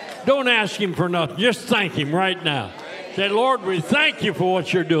 Yeah. Don't ask him for nothing. Just thank him right now. Say, Lord, we thank you for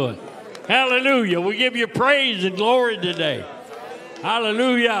what you're doing. Hallelujah. We give you praise and glory today.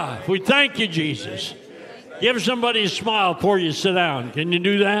 Hallelujah. We thank you, Jesus. Give somebody a smile before you sit down. Can you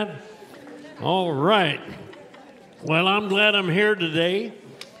do that? All right. Well, I'm glad I'm here today.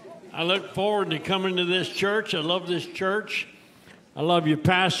 I look forward to coming to this church. I love this church. I love you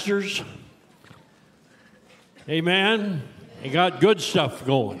pastors. Amen. You got good stuff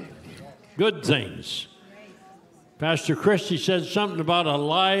going. Good things. Pastor Christie said something about a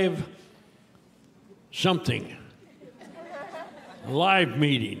live something. A live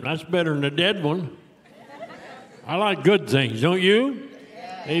meeting. That's better than a dead one. I like good things, don't you?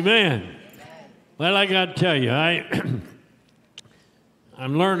 Amen. Well, I got to tell you, I'm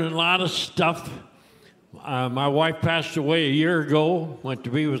learning a lot of stuff. My wife passed away a year ago, went to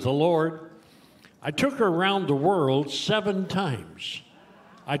be with the Lord. I took her around the world 7 times.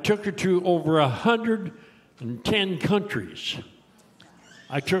 I took her to over 110 countries.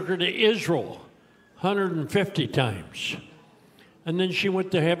 I took her to Israel 150 times. And then she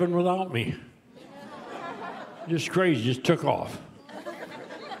went to heaven without me. Just crazy, just took off.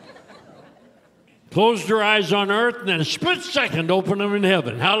 Closed her eyes on earth, and then a split second opened them in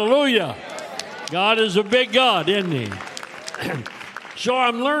heaven. Hallelujah. God is a big God, isn't he? So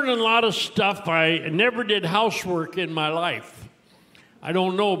I'm learning a lot of stuff. I never did housework in my life. I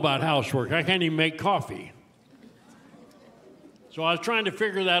don't know about housework. I can't even make coffee. So I was trying to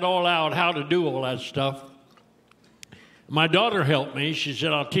figure that all out, how to do all that stuff. My daughter helped me. She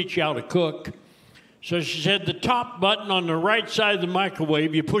said, I'll teach you how to cook. So she said, the top button on the right side of the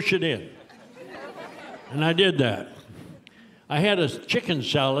microwave, you push it in. And I did that. I had a chicken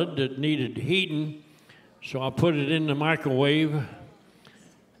salad that needed heating, so I put it in the microwave,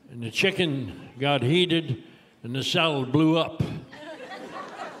 and the chicken got heated, and the salad blew up.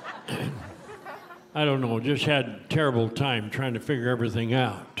 I don't know, just had a terrible time trying to figure everything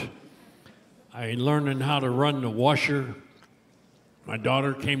out. I learning how to run the washer. My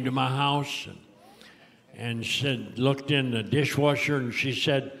daughter came to my house and said, looked in the dishwasher, and she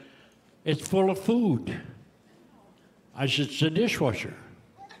said, it's full of food. I said, it's a dishwasher.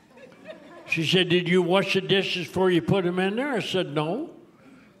 She said, did you wash the dishes before you put them in there? I said, no.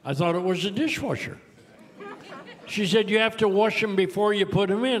 I thought it was a dishwasher. She said, you have to wash them before you put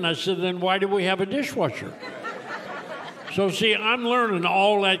them in. I said, then why do we have a dishwasher? So see, I'm learning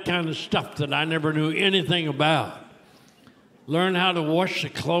all that kind of stuff that I never knew anything about. Learn how to wash the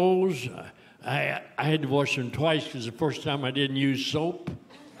clothes. I had to wash them twice because the first time I didn't use soap.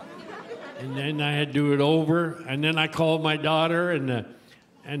 And then I had to do it over. And then I called my daughter, and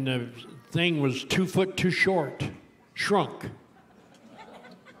the thing was 2 foot too short, shrunk.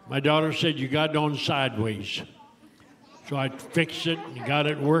 My daughter said, you got it on sideways. So I fixed it and got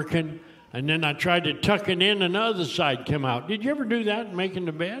it working. And then I tried to tuck it in, and the other side came out. Did you ever do that, making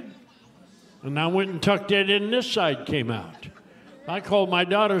the bed? And I went and tucked it in, and this side came out. I called my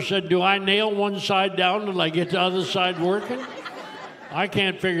daughter, said, do I nail one side down till I get the other side working? I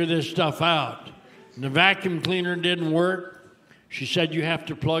can't figure this stuff out. And the vacuum cleaner didn't work. She said you have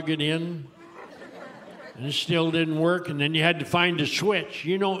to plug it in. And it still didn't work. And then you had to find a switch.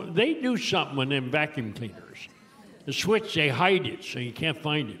 You know, they do something with them vacuum cleaners. The switch, they hide it so you can't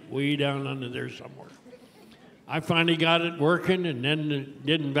find it. Way down under there somewhere. I finally got it working, and then it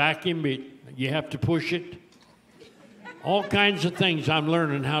didn't vacuum, but you have to push it. All kinds of things I'm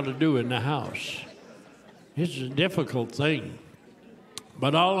learning how to do in the house. It's a difficult thing.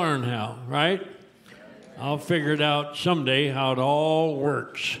 But I'll learn how, right? I'll figure it out someday how it all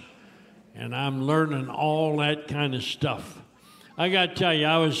works. And I'm learning all that kind of stuff. I got to tell you,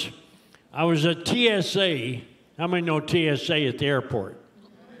 I was at TSA. How many know TSA at the airport?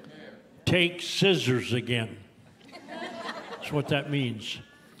 Take scissors again. That's what that means.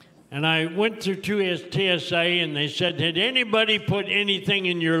 And I went through TSA, and they said, did anybody put anything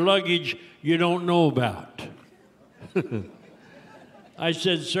in your luggage you don't know about? I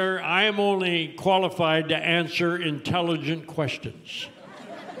said, sir, I am only qualified to answer intelligent questions.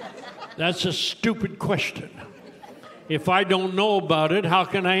 That's a stupid question. If I don't know about it, how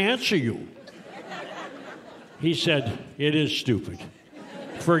can I answer you? He said, it is stupid.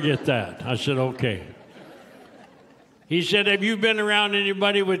 Forget that. I said, okay. He said, have you been around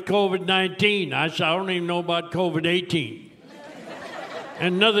anybody with COVID-19? I said, I don't even know about COVID-18.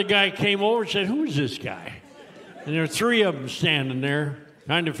 And another guy came over and said, who is this guy? And there were 3 of them standing there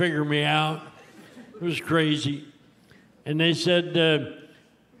trying to figure me out. It was crazy. And they said,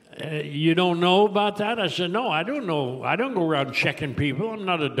 you don't know about that? I said, no, I don't know. I don't go around checking people. I'm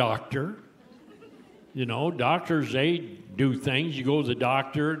not a doctor. You know, doctors, they do things. You go to the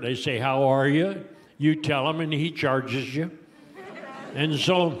doctor, they say, how are you? You tell him, and he charges you. And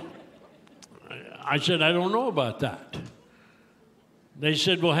so I said, I don't know about that. They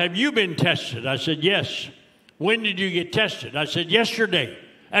said, well, have you been tested? I said, yes. When did you get tested? I said, yesterday.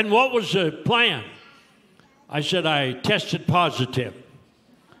 And what was the plan? I said, I tested positive.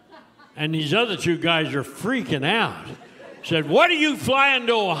 And these other 2 guys are freaking out. Said, what are you flying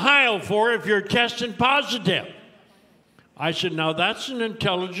to Ohio for if you're testing positive? I said, now that's an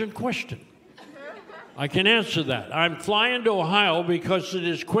intelligent question. I can answer that. I'm flying to Ohio because it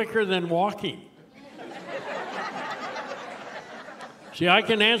is quicker than walking. See, I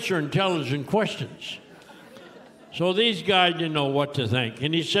can answer intelligent questions. So these guys didn't know what to think.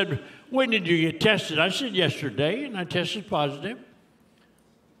 And he said, when did you get tested? I said, yesterday, and I tested positive.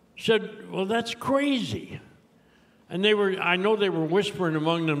 He said, well, that's crazy. And I know they were whispering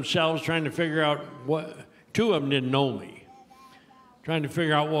among themselves, trying to figure out what. 2 of them didn't know me, trying to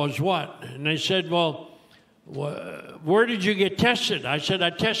figure out what was what. And they said, well, where did you get tested? I said,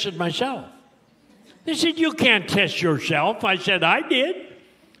 I tested myself. They said, you can't test yourself. I said, I did. They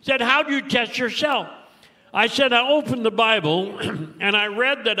said, how do you test yourself? I said, I opened the Bible, and I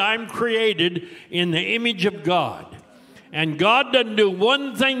read that I'm created in the image of God. And God doesn't do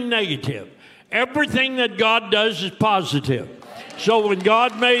one thing negative. Everything that God does is positive. So when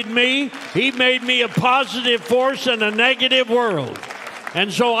God made me, He made me a positive force in a negative world.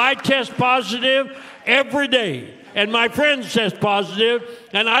 And so I test positive every day. And my friends test positive,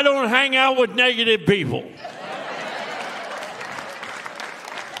 and I don't hang out with negative people.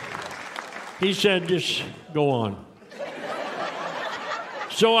 He said, just go on.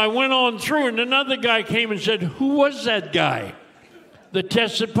 So I went on through, and another guy came and said, who was that guy that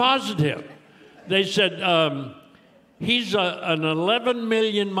tested positive? They said, he's an 11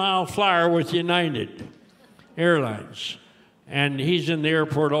 million mile flyer with United Airlines. And he's in the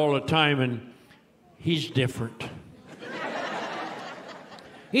airport all the time, and he's different.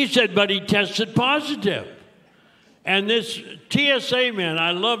 He said, but he tested positive. And this TSA man,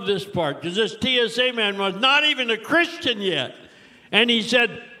 I love this part, because this TSA man was not even a Christian yet. And he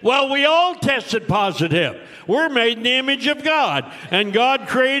said, well, we all tested positive. We're made in the image of God. And God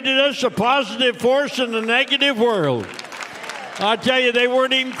created us a positive force in a negative world. I tell you, they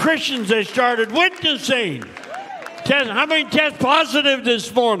weren't even Christians. They started witnessing. How many test positive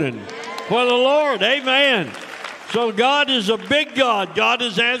this morning for the Lord? Amen. So God is a big God. God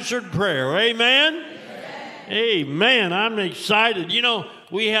has answered prayer. Amen? Amen. I'm excited. You know,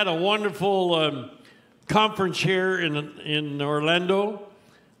 we had a wonderful conference here in Orlando,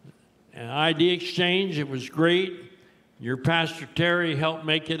 an ID exchange. It was great. Your Pastor Terry helped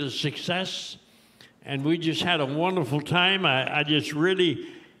make it a success. And we just had a wonderful time. I just really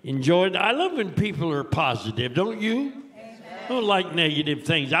enjoyed it. I love when people are positive, don't you? I don't like negative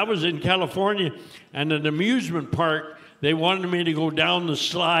things. I was in California, and at an amusement park, they wanted me to go down the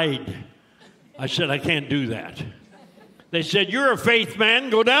slide. I said, I can't do that. They said, you're a faith man,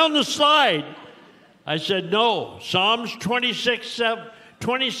 go down the slide. I said, no. Psalms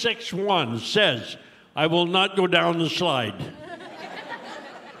 26:1 says, I will not go down the slide.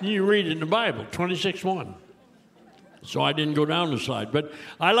 You read it in the Bible, 26:1. So I didn't go down the slide. But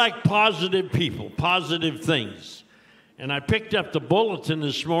I like positive people, positive things. And I picked up the bulletin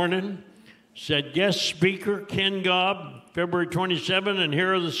this morning, said guest speaker Ken Gobb, February 27, and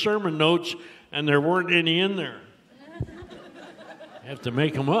here are the sermon notes, and there weren't any in there. I have to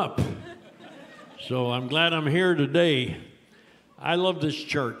make them up. So I'm glad I'm here today. I love this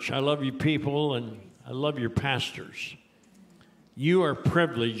church. I love you people, and I love your pastors. You are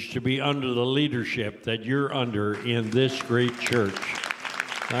privileged to be under the leadership that you're under in this great church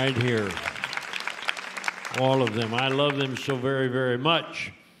right here. All of them. I love them so very, very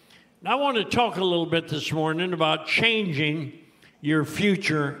much. Now, I want to talk a little bit this morning about changing your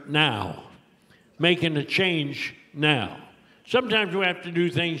future now, making a change now. Sometimes we have to do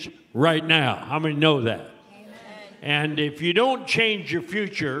things right now. How many know that? Amen. And if you don't change your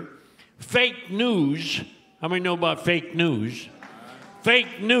future, fake news, how many know about fake news?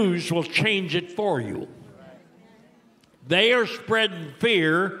 Fake news will change it for you. They are spreading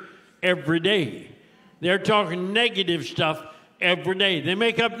fear every day. They're talking negative stuff every day. They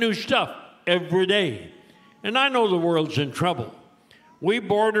make up new stuff every day. And I know the world's in trouble. We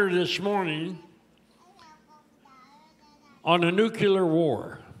border this morning on a nuclear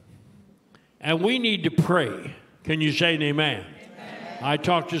war. And we need to pray. Can you say an amen? Amen. I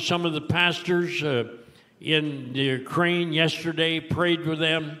talked to some of the pastors in the Ukraine yesterday, prayed with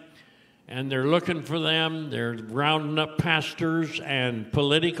them, and they're looking for them. They're rounding up pastors and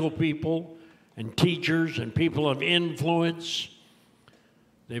political people and teachers and people of influence.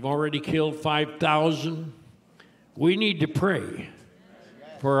 They've already killed 5,000. We need to pray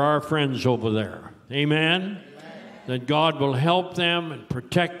for our friends over there. Amen? That God will help them and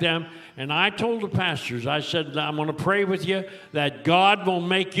protect them. And I told the pastors, I said, I'm going to pray with you that God will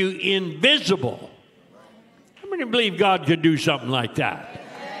make you invisible. How many believe God could do something like that?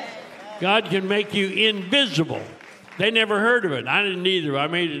 God can make you invisible. They never heard of it. I didn't either. I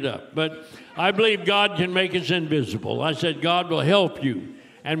made it up. But I believe God can make us invisible. I said, God will help you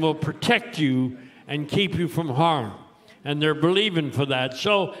and will protect you and keep you from harm. And they're believing for that.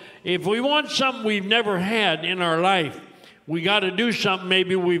 So if we want something we've never had in our life, we got to do something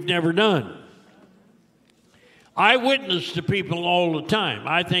maybe we've never done. I witness to people all the time.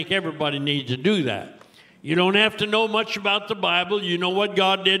 I think everybody needs to do that. You don't have to know much about the Bible. You know what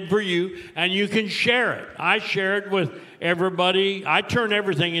God did for you, and you can share it. I share it with everybody. I turn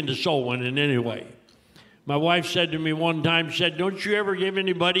everything into soul winning anyway. My wife said to me one time, she said, don't you ever give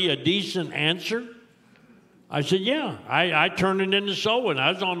anybody a decent answer? I said, yeah, I turn it into soul winning.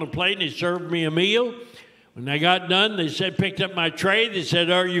 I was on the plane, they served me a meal. When I got done, they said, picked up my tray. They said,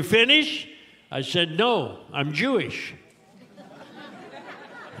 are you finished? I said, no, I'm Jewish.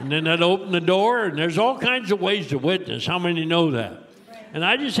 And then I'd open the door, and there's all kinds of ways to witness. How many know that? And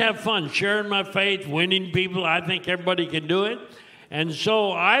I just have fun sharing my faith, winning people. I think everybody can do it. And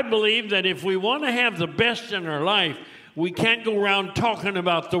so I believe that if we want to have the best in our life, we can't go around talking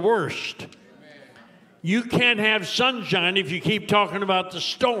about the worst. You can't have sunshine if you keep talking about the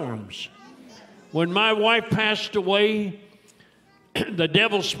storms. When my wife passed away, the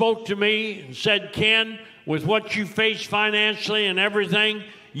devil spoke to me and said, Ken, with what you face financially and everything,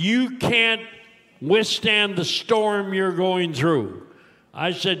 you can't withstand the storm you're going through.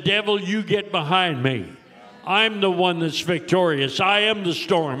 I said, devil, you get behind me. I'm the one that's victorious. I am the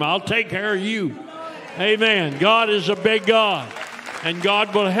storm. I'll take care of you. Amen. God is a big God. And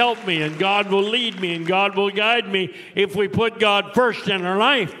God will help me, and God will lead me, and God will guide me if we put God first in our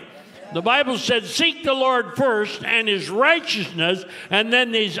life. The Bible said, seek the Lord first and his righteousness, and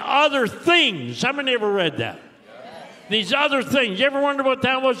then these other things. How many ever read that? These other things. You ever wonder what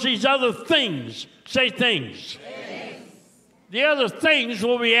that was? These other things. Say things. The other things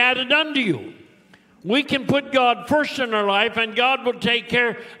will be added unto you. We can put God first in our life, and God will take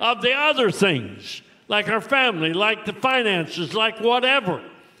care of the other things, like our family, like the finances, like whatever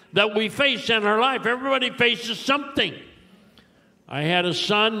that we face in our life. Everybody faces something. I had a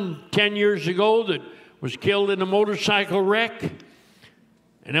son 10 years ago that was killed in a motorcycle wreck,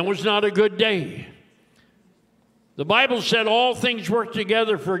 and it was not a good day. The Bible said all things work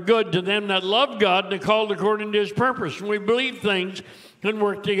together for good to them that love God and are called according to his purpose. And we believe things can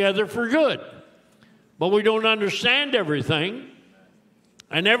work together for good. But we don't understand everything.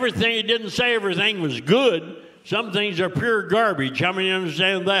 And everything, it didn't say everything was good. Some things are pure garbage. How many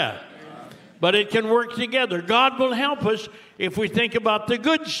understand that? But it can work together. God will help us if we think about the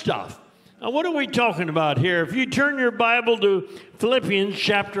good stuff. Now, what are we talking about here? If you turn your Bible to Philippians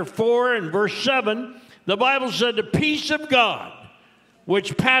chapter 4 and verse 7, the Bible said, the peace of God,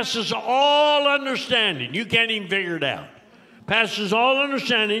 which passes all understanding, you can't even figure it out, passes all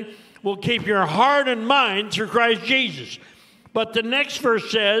understanding, will keep your heart and mind through Christ Jesus. But the next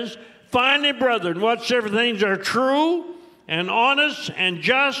verse says, finally, brethren, whatsoever things are true and honest and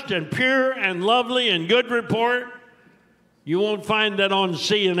just and pure and lovely and good report, you won't find that on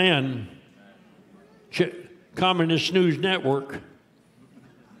CNN, Communist News Network.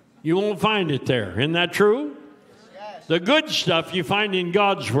 You won't find it there. Isn't that true? Yes. The good stuff you find in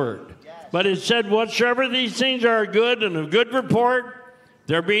God's Word. Yes. But it said, whatsoever these things are good and of good report,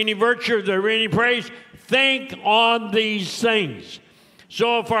 there be any virtue, if there be any praise, think on these things.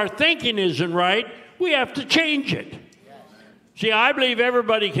 So if our thinking isn't right, we have to change it. Yes. See, I believe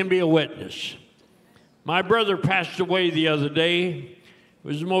everybody can be a witness. My brother passed away the other day. It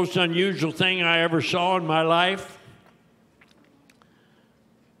was the most unusual thing I ever saw in my life.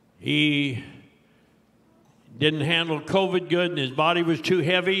 He didn't handle COVID good, and his body was too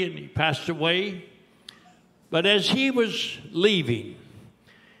heavy, and he passed away. But as he was leaving,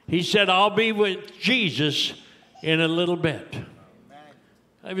 he said, I'll be with Jesus in a little bit.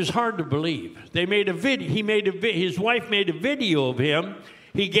 It was hard to believe. They made a video. His wife made a video of him.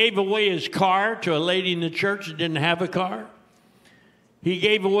 He gave away his car to a lady in the church that didn't have a car. He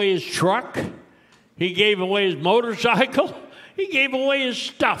gave away his truck. He gave away his motorcycle. He gave away his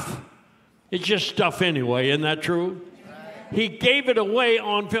stuff. It's just stuff anyway, isn't that true? He gave it away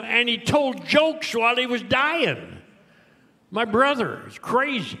on film, and he told jokes while he was dying. My brother is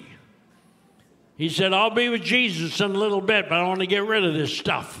crazy. He said, I'll be with Jesus in a little bit, but I want to get rid of this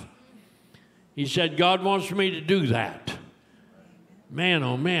stuff. He said, God wants me to do that. Man,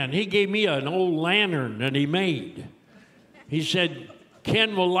 oh man, he gave me an old lantern that he made. He said,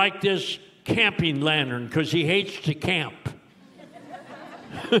 Ken will like this camping lantern because he hates to camp.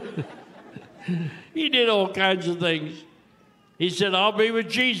 He did all kinds of things. He said, I'll be with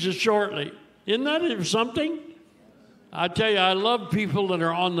Jesus shortly. Isn't that something? I tell you, I love people that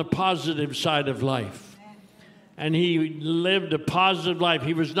are on the positive side of life. And he lived a positive life.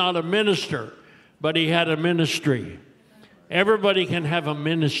 He was not a minister, but he had a ministry. Everybody can have a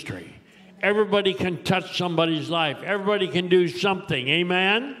ministry. Everybody can touch somebody's life. Everybody can do something.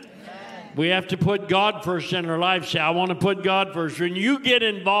 Amen? We have to put God first in our life. Say, I want to put God first. When you get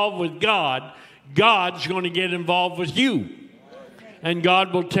involved with God, God's going to get involved with you. And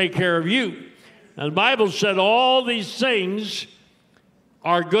God will take care of you. And the Bible said all these things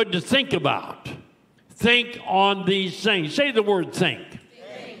are good to think about. Think on these things. Say the word think.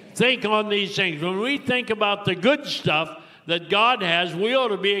 Think on these things. When we think about the good stuff that God has, we ought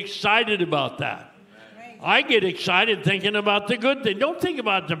to be excited about that. I get excited thinking about the good thing. Don't think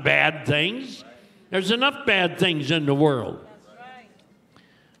about the bad things. There's enough bad things in the world.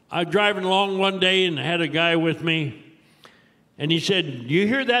 I was driving along one day and had a guy with me, and he said, you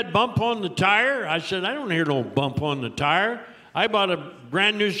hear that bump on the tire? I said, I don't hear no bump on the tire. I bought a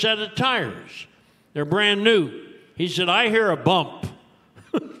brand new set of tires. They're brand new. He said, I hear a bump.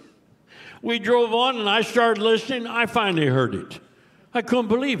 We drove on, and I started listening. I finally heard it. I couldn't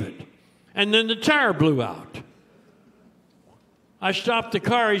believe it. And then the tire blew out. I stopped the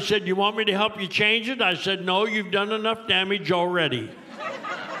car. He said, you want me to help you change it? I said, no, you've done enough damage already.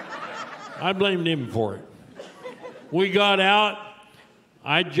 I blamed him for it. We got out.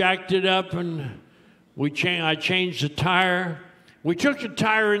 I jacked it up, and I changed the tire. We took the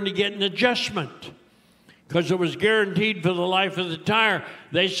tire in to get an adjustment because it was guaranteed for the life of the tire.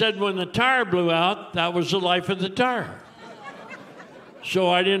 They said when the tire blew out, that was the life of the tire. So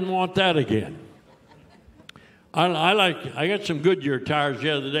I didn't want that again. I got some Goodyear tires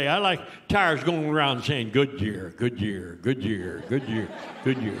the other day. I like tires going around saying Goodyear, Goodyear, Goodyear, Goodyear,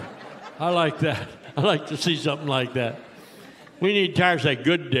 Goodyear. I like that. I like to see something like that. We need tires like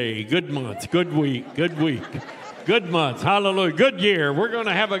good day, good month, good week, good week, good month, hallelujah, good year. We're going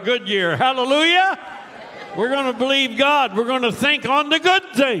to have a good year, hallelujah. We're going to believe God. We're going to think on the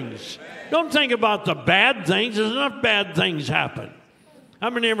good things. Don't think about the bad things. There's enough bad things happen. How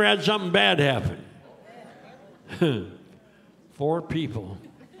many ever had something bad happen? 4 people.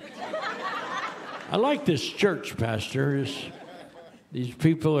 I like this church, Pastor. These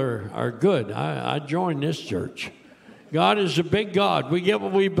people are good. I joined this church. God is a big God. We get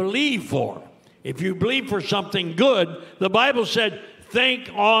what we believe for. If you believe for something good, the Bible said, think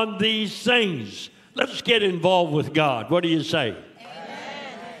on these things. Let's get involved with God. What do you say?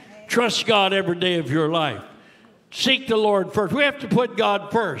 Amen. Trust God every day of your life. Seek the Lord first. We have to put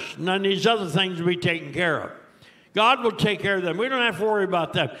God first, and then these other things will be taken care of. God will take care of them. We don't have to worry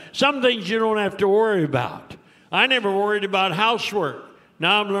about them. Some things you don't have to worry about. I never worried about housework.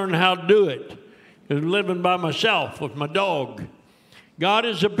 Now I'm learning how to do it. I'm living by myself with my dog. God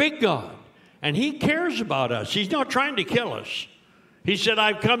is a big God, and He cares about us. He's not trying to kill us. He said,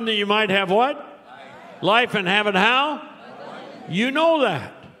 I've come that you might have what? Life and have it how? You know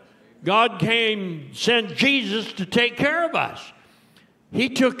that. God sent Jesus to take care of us. He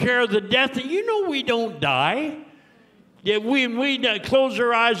took care of the death. You know we don't die. Yet we close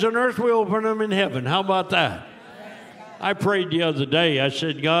our eyes on earth, we open them in heaven. How about that? I prayed the other day. I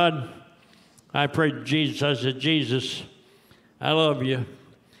said, God, I prayed to Jesus. I said, Jesus, I love you.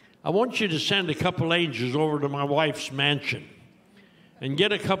 I want you to send a couple angels over to my wife's mansion and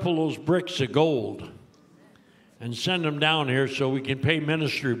get a couple of those bricks of gold and send them down here so we can pay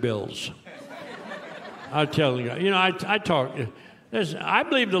ministry bills. I tell you, I talk. I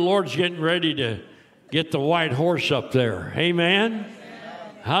believe the Lord's getting ready to get the white horse up there. Amen?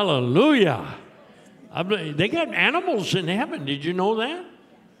 Hallelujah. They got animals in heaven. Did you know that?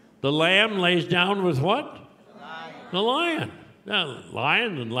 The lamb lays down with what? The lion. The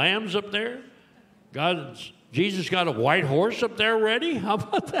lion and lambs up there. Jesus got a white horse up there ready. How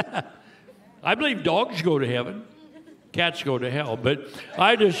about that? I believe dogs go to heaven. Cats go to hell. But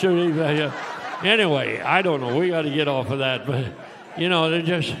I just believe that. Anyway, I don't know. We got to get off of that. But,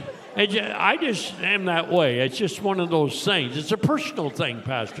 I just am that way. It's just one of those things. It's a personal thing,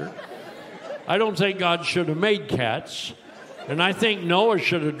 Pastor. I don't think God should have made cats. And I think Noah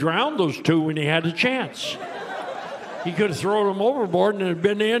should have drowned those 2 when he had a chance. He could have thrown them overboard and it would have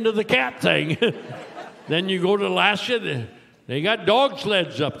been the end of the cat thing. Then you go to Alaska, they got dog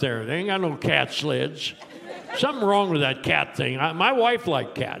sleds up there. They ain't got no cat sleds. Something wrong with that cat thing. My wife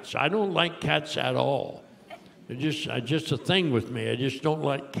liked cats. I don't like cats at all. It's just a thing with me. I just don't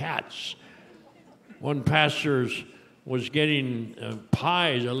like cats. One pastor was getting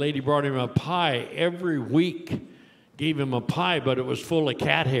pies. A lady brought him a pie every week. Gave him a pie, but it was full of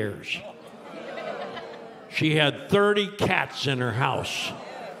cat hairs. She had 30 cats in her house.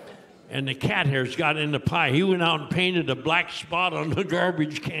 And the cat hairs got in the pie. He went out and painted a black spot on the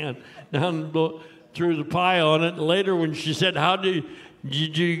garbage can down threw the pie on it. And later when she said, how did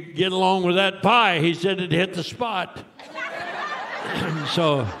you get along with that pie? He said it hit the spot.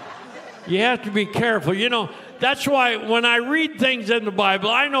 So you have to be careful. That's why when I read things in the Bible,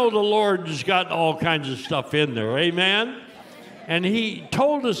 I know the Lord has got all kinds of stuff in there. Amen? And He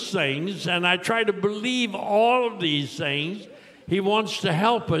told us things, and I try to believe all of these things. He wants to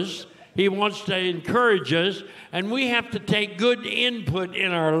help us. He wants to encourage us, and we have to take good input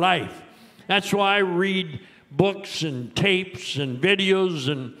in our life. That's why I read books and tapes and videos,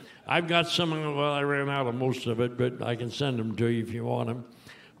 and I've got some, I ran out of most of it, but I can send them to you if you want them.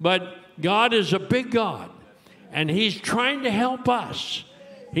 But God is a big God, and He's trying to help us.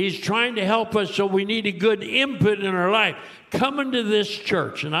 He's trying to help us, so we need a good input in our life. Coming to this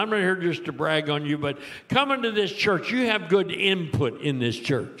church, and I'm not here just to brag on you, but coming to this church, you have good input in this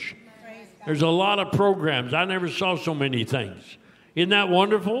church. There's a lot of programs. I never saw so many things. Isn't that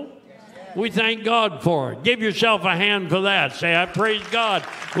wonderful? We thank God for it. Give yourself a hand for that. Say, I praise God.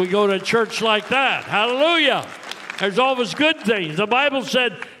 We go to church like that. Hallelujah. There's always good things. The Bible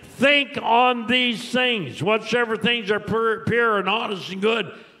said, think on these things. Whatsoever things are pure and honest and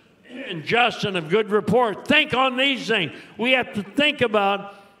good and just and of good report. Think on these things. We have to think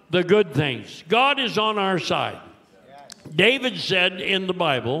about the good things. God is on our side. David said in the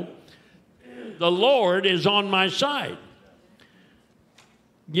Bible, the Lord is on my side.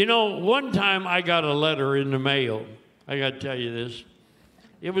 You know, one time I got a letter in the mail. I got to tell you this.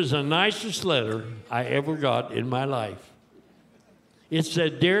 It was the nicest letter I ever got in my life. It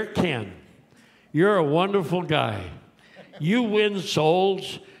said, Dear Ken, you're a wonderful guy. You win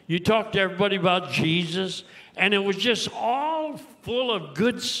souls. You talk to everybody about Jesus. And it was just all full of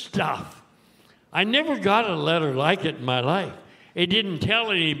good stuff. I never got a letter like it in my life. It didn't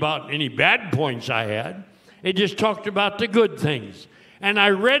tell about any bad points I had. It just talked about the good things. And I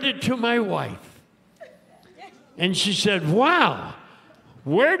read it to my wife. And she said, wow,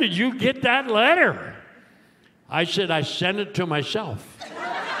 where did you get that letter? I said, I sent it to myself.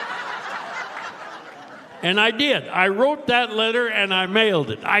 And I did. I wrote that letter and I mailed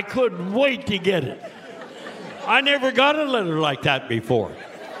it. I couldn't wait to get it. I never got a letter like that before.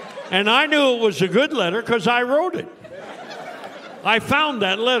 And I knew it was a good letter because I wrote it. I found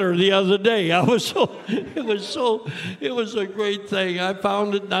that letter the other day. It was a great thing. I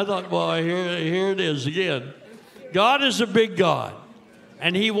found it and I thought, well, here it is again. God is a big God,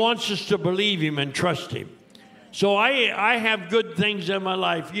 and He wants us to believe Him and trust Him. So I have good things in my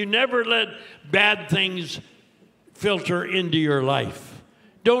life. You never let bad things filter into your life.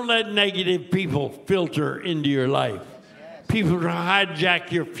 Don't let negative people filter into your life. People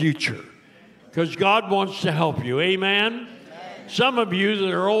hijack your future because God wants to help you. Amen? Some of you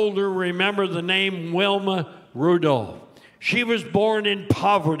that are older remember the name Wilma Rudolph. She was born in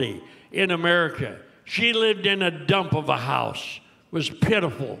poverty in America. She lived in a dump of a house. It was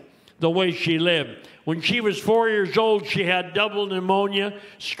pitiful the way she lived. When she was 4 years old, she had double pneumonia,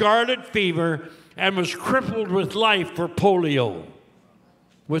 scarlet fever, and was crippled with life for polio.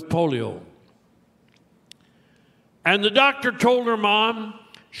 With polio. And the doctor told her mom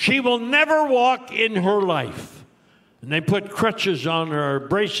she will never walk in her life. And they put crutches on her,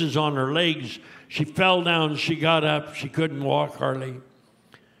 braces on her legs. She fell down, she got up, she couldn't walk hardly.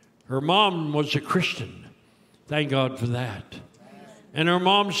 Her mom was a Christian. Thank God for that. And her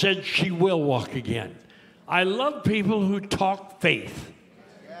mom said she will walk again. I love people who talk faith.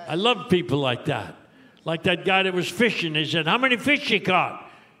 I love people like that. Like that guy that was fishing. He said, how many fish you caught?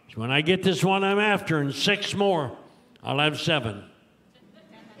 He said, when I get this one I'm after and 6 more, I'll have 7.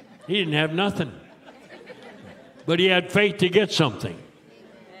 He didn't have nothing. But he had faith to get something.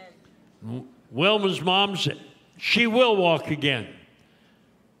 Wilma's mom said, she will walk again.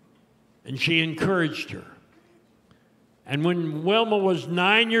 And she encouraged her. And when Wilma was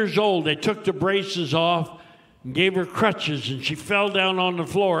 9 years old, they took the braces off and gave her crutches, and she fell down on the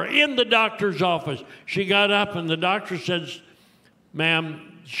floor in the doctor's office. She got up, and the doctor says,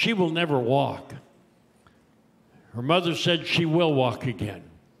 ma'am, she will never walk. Her mother said she will walk again.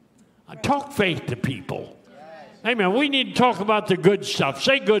 I talk faith to people. Amen. We need to talk about the good stuff.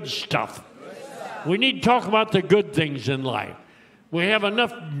 Say good stuff. We need to talk about the good things in life. We have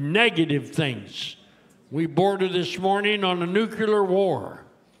enough negative things. We boarded this morning on a nuclear war.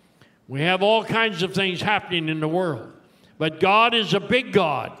 We have all kinds of things happening in the world. But God is a big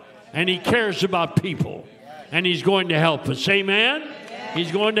God, and He cares about people. And He's going to help us. Amen?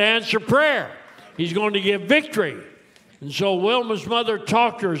 He's going to answer prayer. He's going to give victory. And so Wilma's mother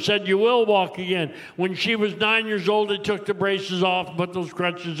talked to her, said, you will walk again. When she was 9 years old, they took the braces off, put those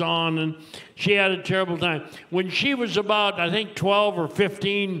crutches on, and she had a terrible time. When she was about, I think, 12 or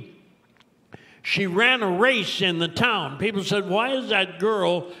 15, she ran a race in the town. People said, why is that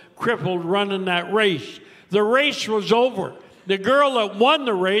girl crippled running that race? The race was over. The girl that won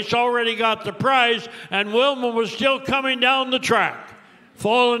the race already got the prize, and Wilma was still coming down the track,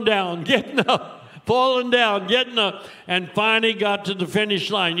 falling down, getting up. Falling down, getting up, and finally got to the finish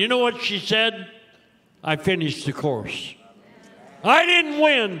line. You know what she said? I finished the course. I didn't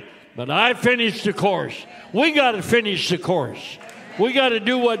win, but I finished the course. We got to finish the course. We got to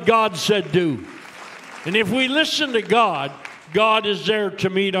do what God said do. And if we listen to God, God is there to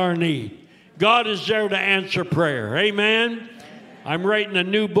meet our need. God is there to answer prayer. Amen? I'm writing a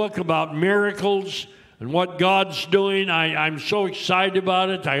new book about miracles and what God's doing. I'm so excited about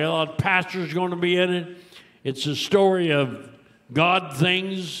it. I got a lot of pastors going to be in it. It's a story of God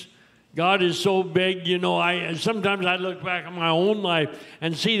things. God is so big, you know. Sometimes I look back on my own life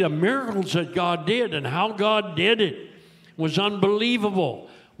and see the miracles that God did and how God did it was unbelievable.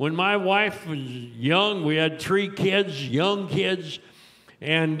 When my wife was young, we had 3 kids, young kids,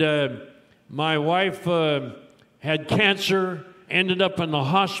 and my wife had cancer, ended up in the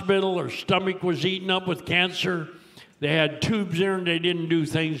hospital. Her stomach was eaten up with cancer. They had tubes there, and they didn't do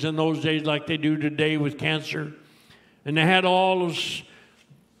things in those days like they do today with cancer. And they had all those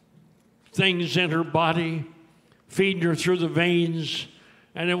things in her body, feeding her through the veins.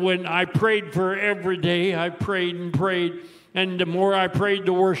 And when I prayed for her every day, I prayed and prayed. And the more I prayed,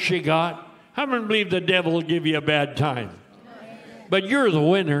 the worse she got. How many believe the devil will give you a bad time? But you're the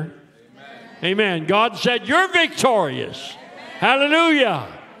winner. Amen. God said, you're victorious. Hallelujah.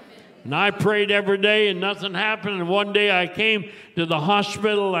 And I prayed every day and nothing happened. And one day I came to the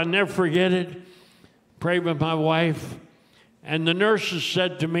hospital. I never forget it. Prayed with my wife. And the nurses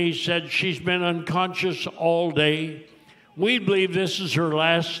said to me, she's been unconscious all day. We believe this is her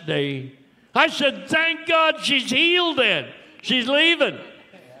last day. I said, thank God she's healed then. She's leaving.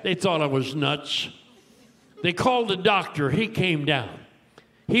 They thought I was nuts. They called the doctor. He came down.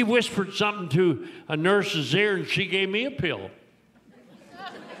 He whispered something to a nurse's ear, and she gave me a pill.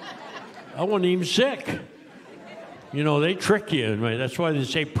 I wasn't even sick. You know, they trick you. That's why they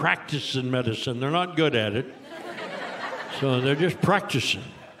say practice in medicine. They're not good at it. So they're just practicing.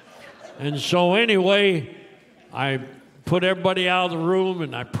 And so anyway, I put everybody out of the room,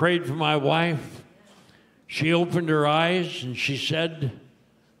 and I prayed for my wife. She opened her eyes, and she said,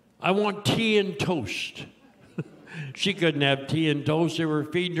 I want tea and toast. She couldn't have tea and toast. They were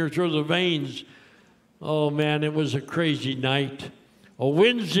feeding her through the veins. Oh, man, it was a crazy night. A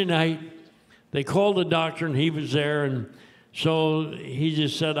Wednesday night, they called the doctor, and he was there, and so he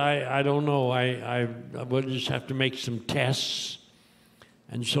just said, I don't know. I will just have to make some tests.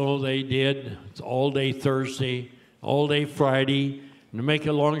 And so they did. It's all day Thursday, all day Friday. And to make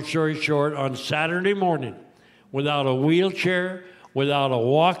a long story short, on Saturday morning, without a wheelchair, without a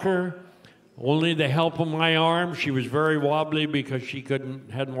walker, only the help of my arm. She was very wobbly because she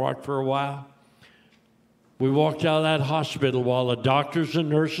hadn't walked for a while. We walked out of that hospital while the doctors and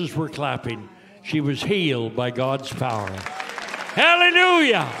nurses were clapping. She was healed by God's power.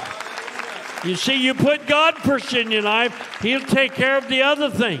 Hallelujah! You see, you put God first in your life, He'll take care of the other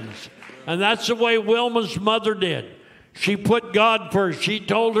things. And that's the way Wilma's mother did. She put God first. She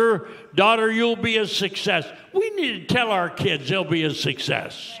told her daughter, you'll be a success. We need to tell our kids they'll be a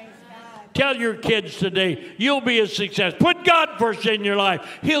success. Tell your kids today, you'll be a success. Put God first in your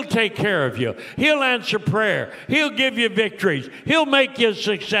life. He'll take care of you. He'll answer prayer. He'll give you victories. He'll make you a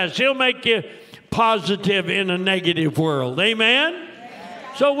success. He'll make you positive in a negative world. Amen?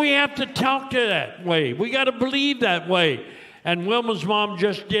 So we have to talk to that way. We got to believe that way. And Wilma's mom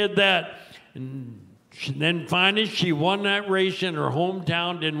just did that. And then finally she won that race in her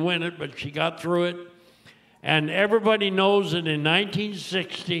hometown. Didn't win it, but she got through it. And everybody knows that in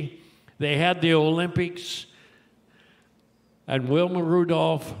 1960, they had the Olympics. And Wilma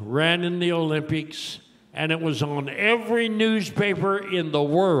Rudolph ran in the Olympics. And it was on every newspaper in the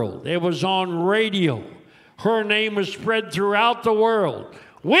world. It was on radio. Her name was spread throughout the world.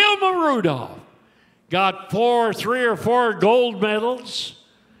 Wilma Rudolph got 3 or 4 gold medals.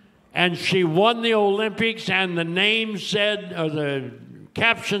 And she won the Olympics, and the name said, or the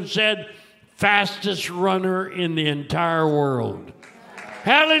caption said, fastest runner in the entire world.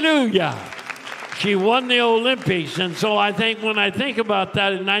 Hallelujah. She won the Olympics. And so I think when I think about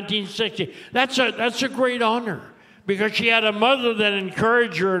that in 1960, that's a great honor because she had a mother that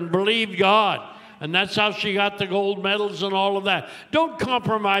encouraged her and believed God. And that's how she got the gold medals and all of that. Don't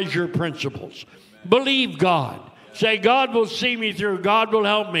compromise your principles. Believe God. Say, God will see me through. God will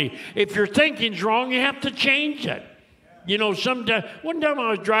help me. If your thinking's wrong, you have to change it. You know, one time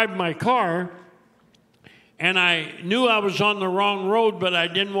I was driving my car, and I knew I was on the wrong road, but I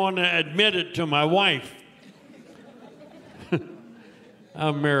didn't want to admit it to my wife.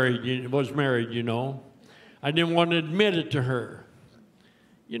 I'm married, was married, you know. I didn't want to admit it to her.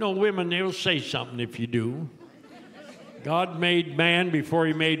 You know, women, they'll say something if you do. God made man before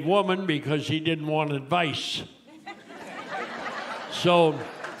He made woman because He didn't want advice. So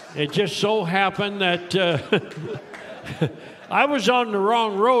it just so happened that I was on the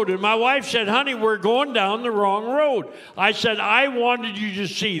wrong road, and my wife said, honey, we're going down the wrong road. I said, I wanted you to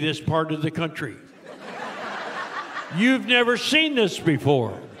see this part of the country. You've never seen this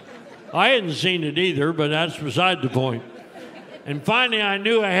before. I hadn't seen it either, but that's beside the point. And finally, I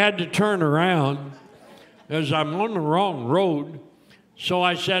knew I had to turn around because I'm on the wrong road. So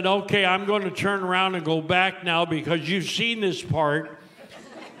I said, okay, I'm going to turn around and go back now because you've seen this part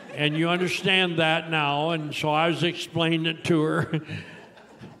and you understand that now. And so I was explaining it to her.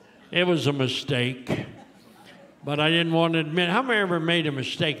 It was a mistake. but I didn't want to admit it. How many ever made a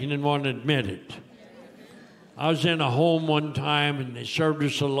mistake and didn't want to admit it? I was in a home one time, and they served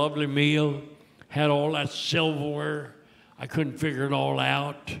us a lovely meal, had all that silverware. I couldn't figure it all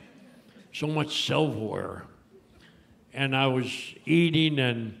out. So much silverware. And I was eating,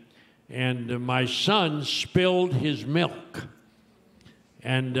 and my son spilled his milk.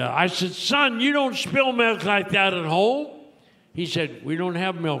 And I said, son, you don't spill milk like that at home. He said, we don't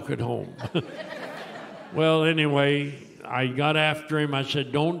have milk at home. Well, anyway, I got after him. I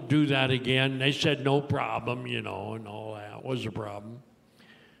said, don't do that again. They said, no problem, and all that was a problem.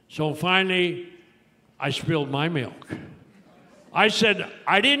 So finally, I spilled my milk. I said,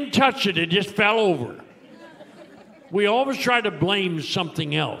 I didn't touch it. It just fell over. We always try to blame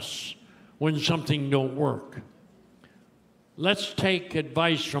something else when something don't work. Let's take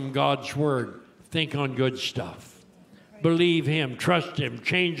advice from God's Word. Think on good stuff. Believe Him. Trust Him.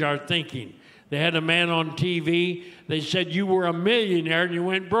 Change our thinking. They had a man on TV. They said, you were a millionaire and you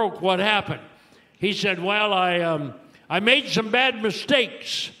went broke. What happened? He said, well, I made some bad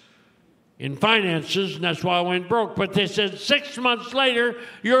mistakes in finances, and that's why I went broke. But they said 6 months later,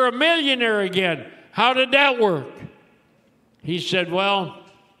 you're a millionaire again. How did that work? He said, well,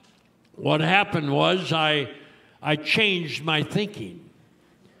 what happened was I changed my thinking.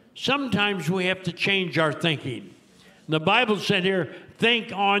 Sometimes we have to change our thinking. The Bible said here,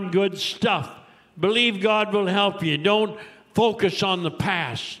 think on good stuff. Believe God will help you. Don't focus on the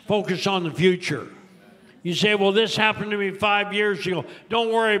past. Focus on the future. You say, well, this happened to me 5 years ago.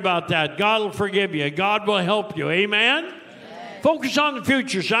 Don't worry about that. God will forgive you. God will help you. Amen? Amen. Focus on the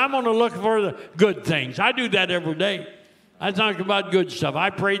future. So I'm going to look for the good things. I do that every day. I talk about good stuff. I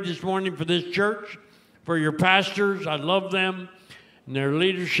prayed this morning for this church, for your pastors. I love them and their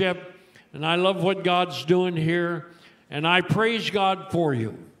leadership. And I love what God's doing here. And I praise God for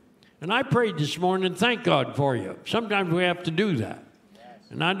you. And I prayed this morning and thank God for you. Sometimes we have to do that.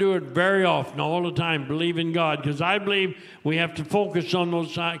 And I do it very often, all the time, believe in God, because I believe we have to focus on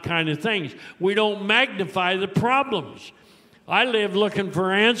those kind of things. We don't magnify the problems. I live looking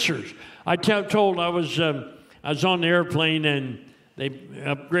for answers. I was on the airplane, and they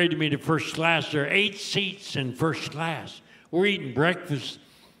upgraded me to first class. There are 8 seats in first class. We're eating breakfast,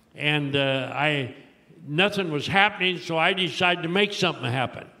 and nothing was happening, so I decided to make something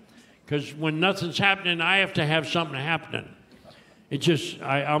happen. Because when nothing's happening, I have to have something happening.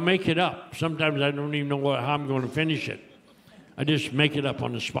 I'll make it up. Sometimes I don't even know how I'm going to finish it. I just make it up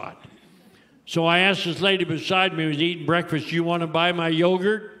on the spot. So I asked this lady beside me who was eating breakfast, you want to buy my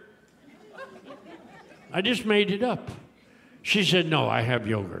yogurt? I just made it up. She said, no, I have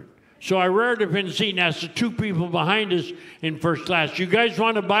yogurt. So I reared up in the seat and asked the 2 people behind us in first class, you guys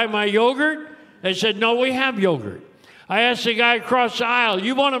want to buy my yogurt? They said, no, we have yogurt. I asked the guy across the aisle,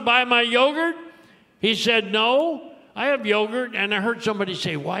 you want to buy my yogurt? He said, no. I have yogurt, and I heard somebody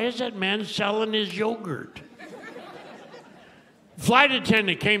say, why is that man selling his yogurt? Flight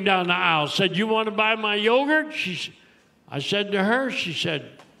attendant came down the aisle, said, you want to buy my yogurt? I said to her, she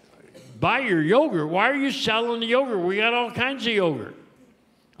said, buy your yogurt? Why are you selling the yogurt? We got all kinds of yogurt.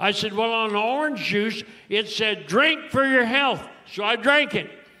 I said, well, on the orange juice, it said, drink for your health. So I drank it.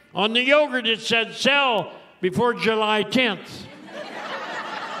 On the yogurt, it said, sell before July 10th.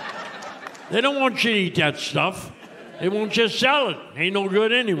 They don't want you to eat that stuff. They won't just sell it. Ain't no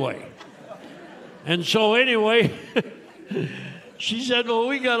good anyway. And so anyway, she said, well,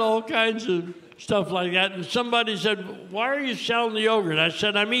 we got all kinds of stuff like that. And somebody said, why are you selling the yogurt? I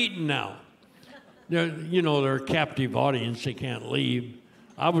said, I'm eating now. They're a captive audience. They can't leave.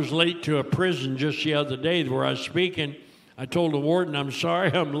 I was late to a prison just the other day where I was speaking. I told the warden, I'm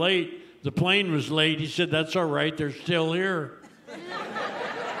sorry I'm late. The plane was late. He said, that's all right. They're still here.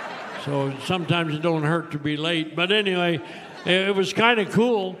 So sometimes it don't hurt to be late. But anyway, it was kind of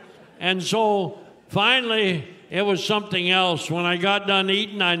cool. And so finally, it was something else. When I got done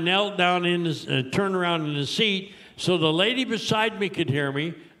eating, I knelt down turned around in the seat so the lady beside me could hear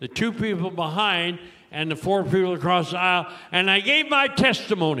me, the 2 people behind, and the 4 people across the aisle. And I gave my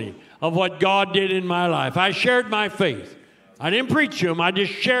testimony of what God did in my life. I shared my faith. I didn't preach to them. I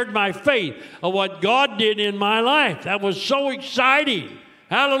just shared my faith of what God did in my life. That was so exciting.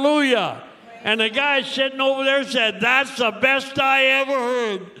 Hallelujah. And the guy sitting over there said, that's the best I ever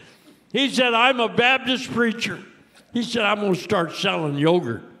heard. He said, I'm a Baptist preacher. He said, I'm going to start selling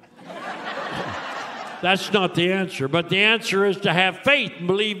yogurt. That's not the answer. But the answer is to have faith and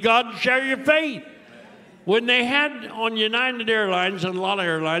believe God and share your faith. When they had on United Airlines and a lot of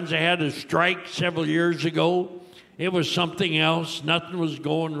airlines, they had a strike several years ago. It was something else. Nothing was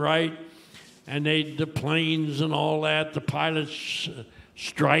going right. And the planes and all that, the pilots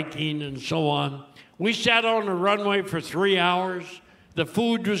striking and so on. We sat on the runway for 3 hours. The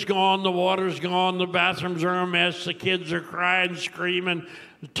food was gone, the water's gone, the bathrooms are a mess, the kids are crying, screaming,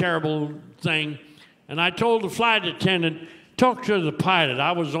 a terrible thing. And I told the flight attendant, talk to the pilot.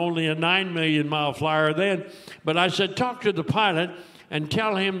 I was only a 9 million mile flyer then, but I said, talk to the pilot and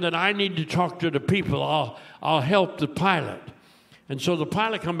tell him that I need to talk to the people. I'll help the pilot. And so the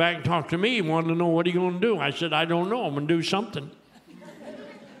pilot come back and talked to me. He wanted to know, what are you going to do? I said, I don't know. I'm going to do something.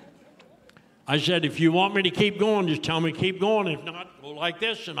 I said, if you want me to keep going, just tell me to keep going. If not, go like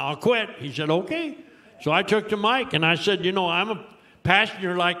this and I'll quit. He said, okay. So I took the mic and I said, you know, I'm a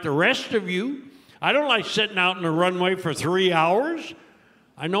passenger like the rest of you. I don't like sitting out in the runway for 3 hours.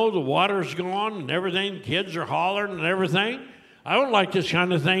 I know the water's gone and everything. Kids are hollering and everything. I don't like this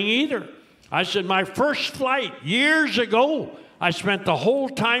kind of thing either. I said, my first flight years ago, I spent the whole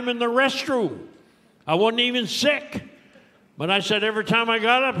time in the restroom. I wasn't even sick. But I said, every time I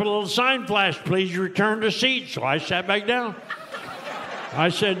got up, a little sign flashed, please return to seat. So I sat back down. I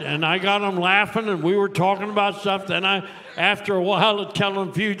said, and I got them laughing, and we were talking about stuff. Then I, after a while, I'd tell them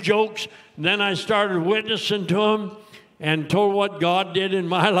a few jokes. And then I started witnessing to them and told what God did in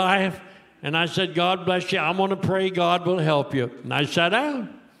my life. And I said, God bless you. I'm going to pray God will help you. And I sat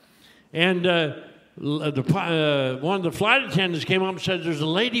down. And one of the flight attendants came up and said, there's a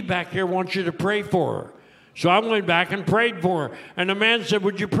lady back here wants you to pray for her. So I went back and prayed for her. And the man said,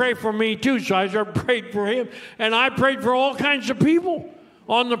 would you pray for me too? So I started praying for him. And I prayed for all kinds of people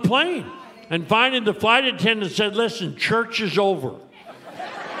on the plane. And finally the flight attendant said, listen, church is over.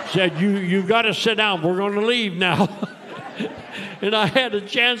 Said, you got to sit down. We're going to leave now. And I had a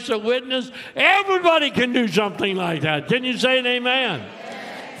chance to witness. Everybody can do something like that. Can you say an amen?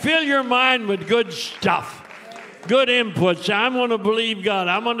 Fill your mind with good stuff. Good inputs. I'm going to believe God.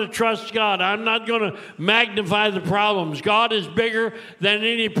 I'm going to trust God. I'm not going to magnify the problems. God is bigger than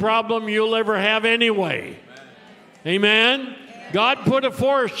any problem you'll ever have anyway. Amen? God put a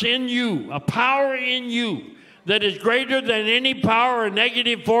force in you, a power in you that is greater than any power or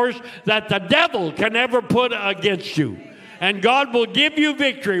negative force that the devil can ever put against you. And God will give you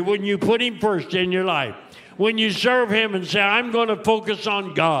victory when you put him first in your life. When you serve him and say, I'm going to focus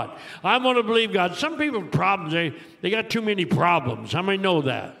on God. I'm going to believe God. Some people have problems. They got too many problems. How many know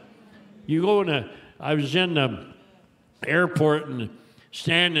that? You go I was in the airport and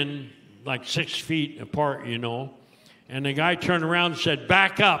standing like 6 feet apart, you know. And the guy turned around and said,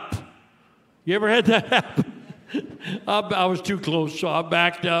 back up. You ever had that happen? I was too close, so I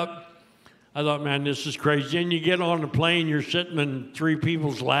backed up. I thought, man, this is crazy. And you get on the plane, you're sitting in 3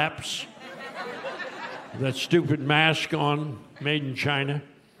 people's laps. That stupid mask on, made in China.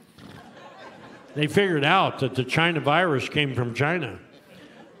 They figured out that the China virus came from China.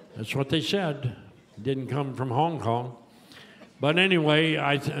 That's what they said. It didn't come from Hong Kong. But anyway,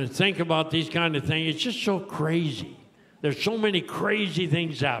 I think about these kind of things. It's just so crazy. There's so many crazy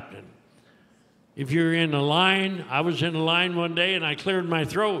things happening. If you're in a line, I was in a line one day and I cleared my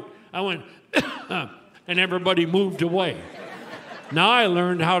throat. I went, and everybody moved away. Now I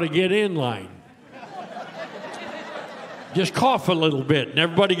learned how to get in line. Just cough a little bit and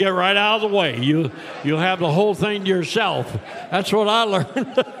everybody get right out of the way. You'll have the whole thing to yourself. That's what I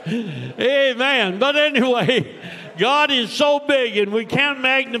learned. Amen. But anyway, God is so big and we can't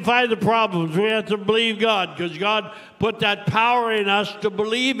magnify the problems. We have to believe God because God put that power in us to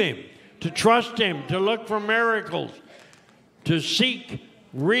believe him, to trust him, to look for miracles, to seek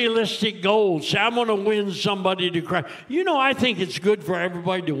realistic goals. Say, I'm going to win somebody to Christ. You know, I think it's good for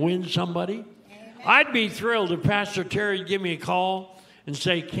everybody to win somebody. I'd be thrilled if Pastor Terry give me a call and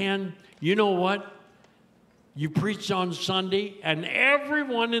say, Ken, you know what? You preached on Sunday, and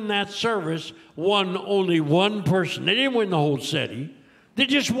everyone in that service won only one person. They didn't win the whole city. They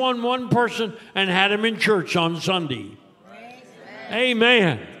just won one person and had him in church on Sunday.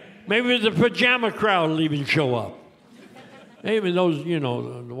 Amen. Maybe the pajama crowd will even show up. Maybe those, you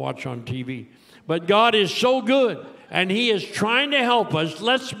know, watch on TV. But God is so good. And he is trying to help us.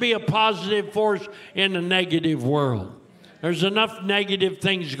 Let's be a positive force in a negative world. There's enough negative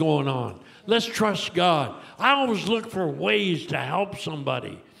things going on. Let's trust God. I always look for ways to help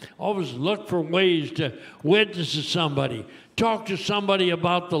somebody. Always look for ways to witness to somebody. Talk to somebody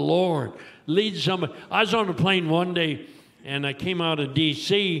about the Lord. Lead somebody. I was on a plane one day, and I came out of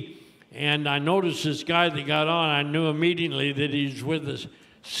D.C., and I noticed this guy that got on. I knew immediately that he's with the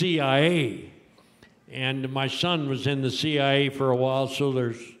CIA. And my son was in the CIA for a while, so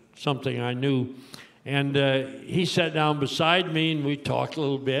there's something I knew. And he sat down beside me, and we talked a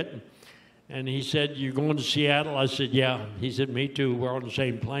little bit. And he said, you're going to Seattle? I said, yeah. He said, me too. We're on the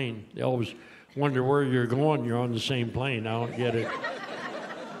same plane. They always wonder where you're going. You're on the same plane. I don't get it.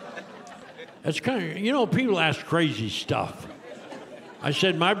 That's kind of, you know, people ask crazy stuff. I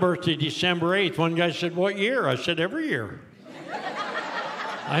said, my birthday, December 8th. One guy said, what year? I said, every year.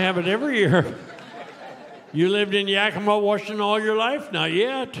 I have it every year. You lived in Yakima, Washington all your life? Not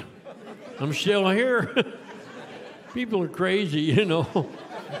yet. I'm still here. People are crazy, you know.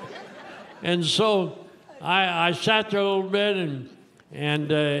 And so I sat there a little bit,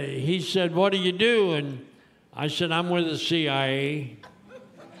 and he said, what do you do? And I said, I'm with the CIA.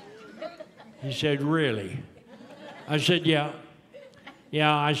 He said, really? I said, yeah.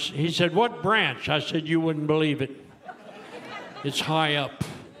 Yeah, he said, what branch? I said, you wouldn't believe it. It's high up.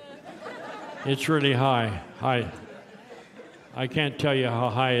 It's really high. I can't tell you how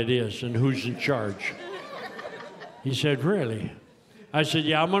high it is and who's in charge. He said, really? I said,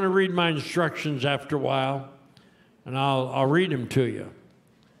 yeah, I'm going to read my instructions after a while, and I'll read them to you.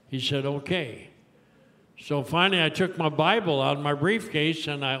 He said, okay. So finally, I took my Bible out of my briefcase,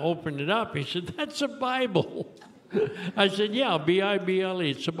 and I opened it up. He said, that's a Bible. I said, yeah, Bible.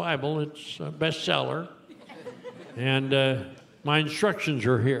 It's a Bible. It's a bestseller. And my instructions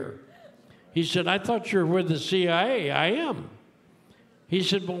are here. He said, I thought you were with the CIA. I am. He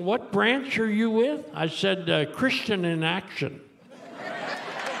said, well, what branch are you with? I said, Christian in Action.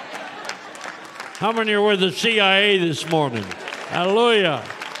 How many are with the CIA this morning? Hallelujah.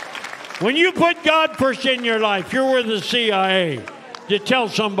 When you put God first in your life, you're with the CIA. To tell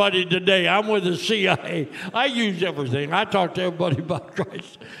somebody today, I'm with the CIA. I use everything. I talk to everybody about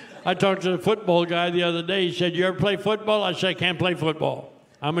Christ. I talked to the football guy the other day. He said, you ever play football? I said, I can't play football.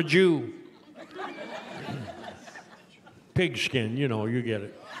 I'm a Jew. Pigskin, you know, you get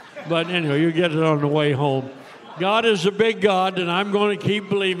it. But anyway, you get it on the way home. God is a big God, and I'm going to keep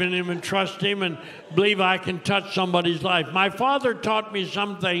believing Him and trust Him and believe I can touch somebody's life. My father taught me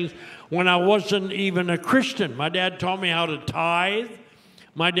some things when I wasn't even a Christian. My dad taught me how to tithe.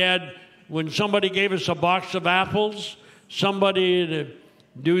 My dad, when somebody gave us a box of apples, somebody to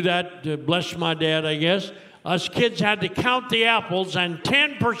do that to bless my dad, I guess, us kids had to count the apples, and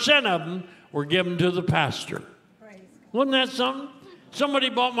 10% of them were given to the pastor. Wasn't that something? Somebody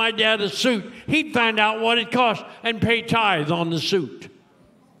bought my dad a suit. He'd find out what it cost and pay tithe on the suit.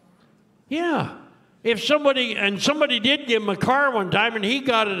 Yeah. If somebody did give him a car one time and he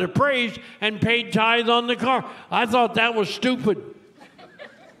got it appraised and paid tithe on the car. I thought that was stupid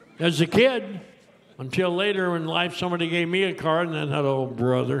as a kid. Until later in life, somebody gave me a car, and then I thought, oh,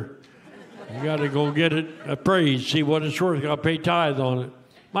 brother, you got to go get it appraised, see what it's worth. I'll pay tithe on it.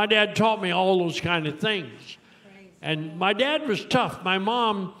 My dad taught me all those kind of things. And my dad was tough. My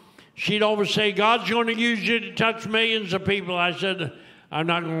mom, she'd always say, God's going to use you to touch millions of people. I said, I'm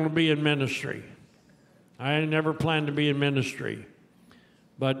not going to be in ministry. I never planned to be in ministry.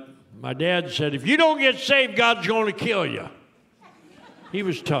 But my dad said, if you don't get saved, God's going to kill you. He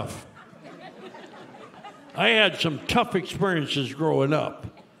was tough. I had some tough experiences growing up.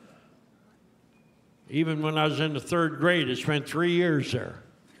 Even when I was in the 3rd grade, I spent 3 years there.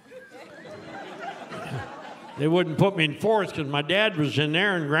 They wouldn't put me in 4th because my dad was in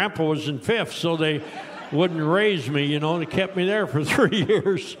there and Grandpa was in 5th, so they wouldn't raise me, you know, and they kept me there for 3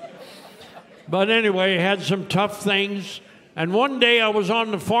 years. But anyway, I had some tough things. And one day I was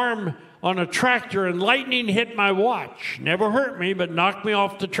on the farm on a tractor and lightning hit my watch. Never hurt me, but knocked me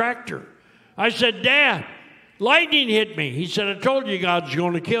off the tractor. I said, Dad, lightning hit me. He said, I told you God's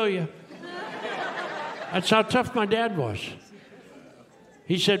going to kill you. That's how tough my dad was.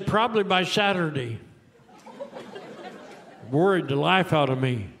 He said, probably by Saturday. Worried the life out of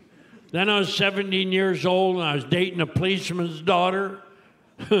me. Then I was 17 years old and I was dating a policeman's daughter.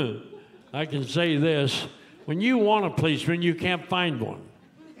 I can say this. When you want a policeman, you can't find one.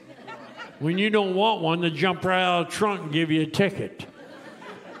 When you don't want one, they jump right out of the trunk and give you a ticket.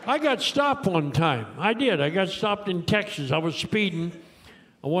 I got stopped one time. I did. I got stopped in Texas. I was speeding.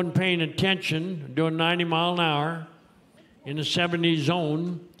 I wasn't paying attention, doing 90 miles an hour in the 70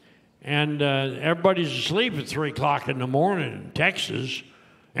 zone. And everybody's asleep at 3 o'clock in the morning in Texas.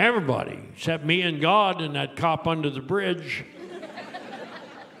 Everybody, except me and God and that cop under the bridge.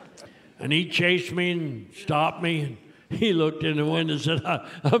 And he chased me and stopped me. And he looked in the window and said,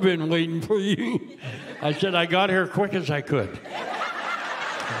 I've been waiting for you. I said, I got here quick as I could.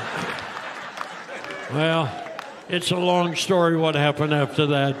 Well, it's a long story what happened after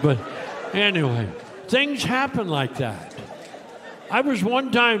that. But anyway, things happen like that. I was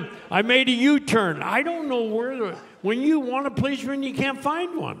one time, I made a U-turn. I don't know where, when you want a policeman, you can't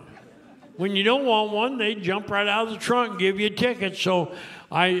find one. When you don't want one, they jump right out of the trunk and give you a ticket. So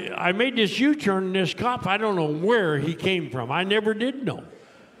I made this U-turn, and this cop, I don't know where he came from. I never did know.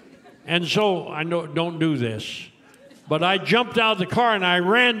 And so I don't do this. But I jumped out of the car and I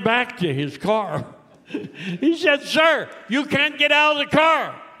ran back to his car. He said, "Sir, you can't get out of the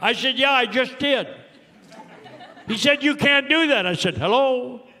car." I said, "Yeah, I just did." He said, "You can't do that." I said,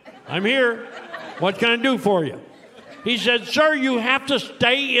 "Hello, I'm here. What can I do for you?" He said, "Sir, you have to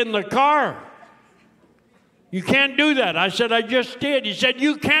stay in the car. You can't do that." I said, "I just did." He said,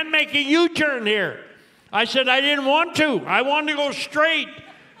 "You can't make a U-turn here." I said, "I didn't want to. I wanted to go straight."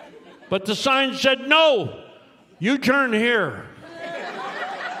 But the sign said, "No, you turn here."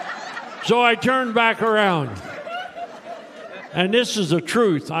 So I turned back around. And this is the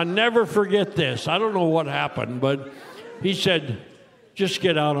truth. I never forget this. I don't know what happened, but he said, "Just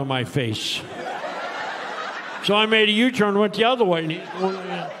get out of my face." So I made a U-turn, went the other way. And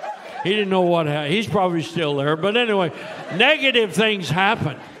he didn't know what happened. He's probably still there. But anyway, negative things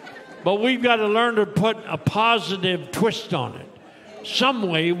happen. But we've got to learn to put a positive twist on it. Some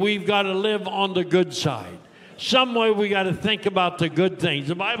way we've got to live on the good side. Some way we got to think about the good things.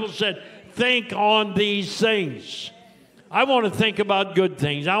 The Bible said, think on these things. I want to think about good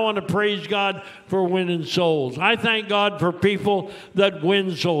things. I want to praise God for winning souls. I thank God for people that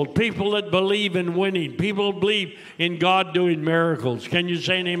win souls, people that believe in winning, people that believe in God doing miracles. Can you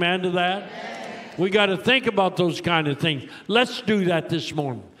say an amen to that? We got to think about those kind of things. Let's do that this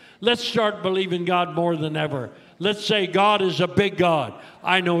morning. Let's start believing God more than ever. Let's say God is a big God.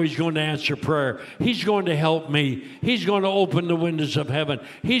 I know He's going to answer prayer. He's going to help me. He's going to open the windows of heaven.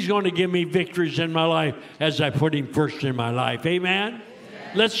 He's going to give me victories in my life as I put Him first in my life. Amen?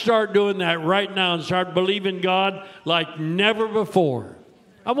 Let's start doing that right now and start believing God like never before.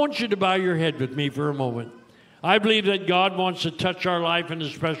 I want you to bow your head with me for a moment. I believe that God wants to touch our life in a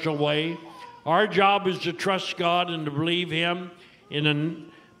special way. Our job is to trust God and to believe Him in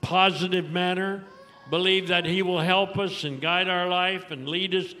a positive manner. Believe that He will help us and guide our life and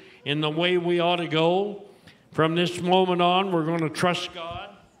lead us in the way we ought to go. From this moment on, we're going to trust God.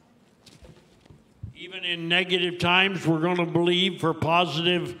 Even in negative times, we're going to believe for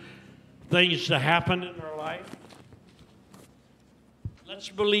positive things to happen in our life. Let's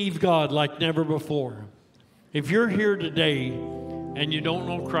believe God like never before. If you're here today and you don't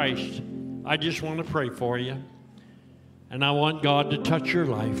know Christ, I just want to pray for you. And I want God to touch your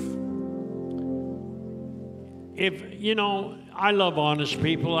life. I love honest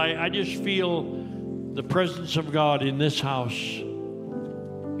people. I just feel the presence of God in this house.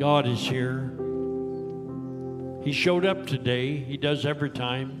 God is here. He showed up today. He does every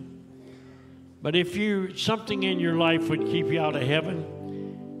time. But if something in your life would keep you out of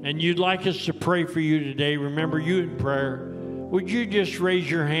heaven and you'd like us to pray for you today, remember you in prayer, would you just raise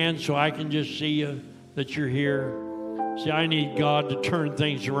your hand so I can just see you, that you're here? See, I need God to turn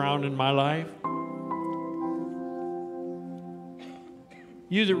things around in my life.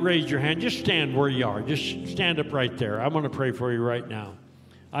 You that raised your hand, just stand where you are. Just stand up right there. I'm going to pray for you right now.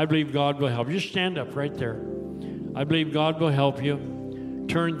 I believe God will help you. Just stand up right there. I believe God will help you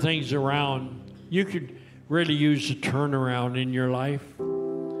turn things around. You could really use a turnaround in your life.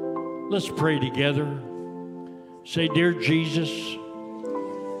 Let's pray together. Say, "Dear Jesus,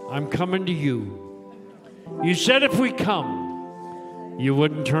 I'm coming to you. You said if we come, you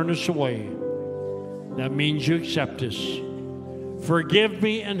wouldn't turn us away. That means you accept us. Forgive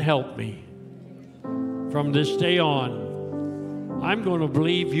me and help me. From this day on, I'm going to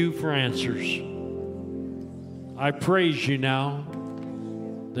believe you for answers. I praise you now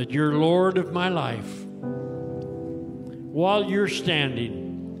that you're Lord of my life. While you're standing,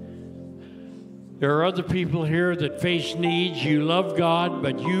 there are other people here that face needs. You love God,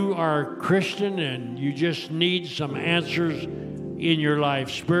 but you are a Christian and you just need some answers in your life,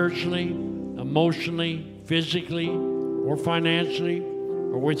 spiritually, emotionally, physically, or financially,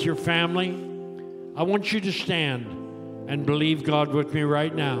 or with your family. I want you to stand and believe God with me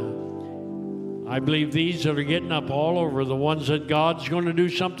right now. I believe these that are getting up all over, the ones that God's going to do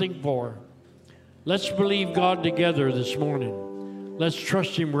something for. Let's believe God together this morning. Let's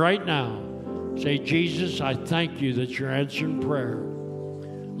trust Him right now. Say, "Jesus, I thank you that you're answering prayer.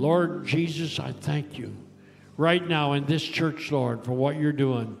 Lord Jesus, I thank you right now in this church, Lord, for what you're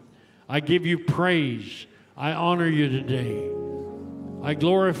doing. I give you praise. I honor you today. I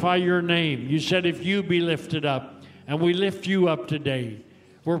glorify your name. You said if you be lifted up, and we lift you up today.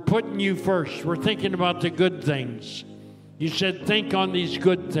 We're putting you first. We're thinking about the good things. You said think on these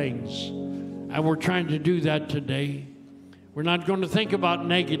good things, and we're trying to do that today. We're not going to think about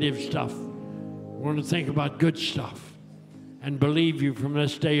negative stuff. We're going to think about good stuff and believe you from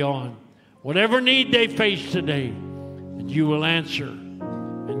this day on. Whatever need they face today, and you will answer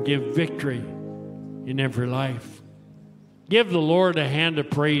and give victory in every life. Give the Lord a hand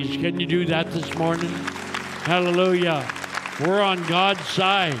of praise. Can you do that this morning? Hallelujah. We're on God's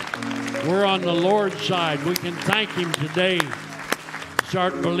side. We're on the Lord's side. We can thank Him today.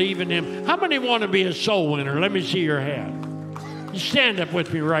 Start believing Him. How many want to be a soul winner? Let me see your hand. You stand up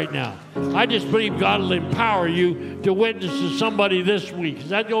with me right now. I just believe God will empower you to witness to somebody this week. Is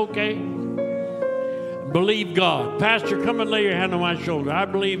that okay? Believe God. Pastor, come and lay your hand on my shoulder. I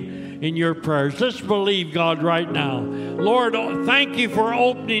believe in your prayers. Let's believe God right now. Lord, thank you for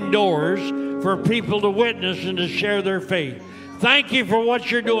opening doors for people to witness and to share their faith. Thank you for what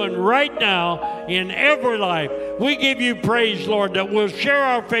you're doing right now in every life. We give you praise, Lord, that we'll share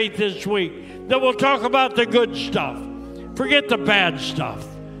our faith this week, that we'll talk about the good stuff. Forget the bad stuff.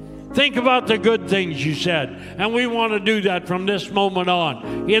 Think about the good things you said. And we want to do that from this moment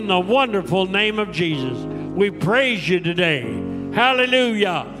on. In the wonderful name of Jesus, we praise you today.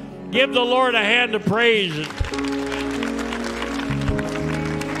 Hallelujah. Give the Lord a hand of praise.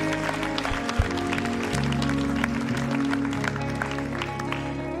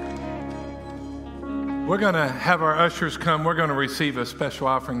 We're going to have our ushers come. We're going to receive a special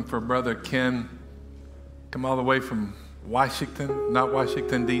offering for Brother Ken. Come all the way from Washington, not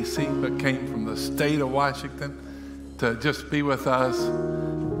Washington, D.C., but came from the state of Washington to just be with us.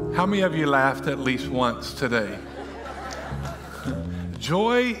 How many of you laughed at least once today?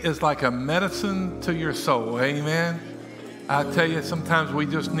 Joy is like a medicine to your soul, amen? I tell you, sometimes we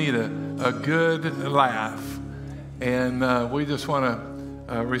just need a good laugh. And we just want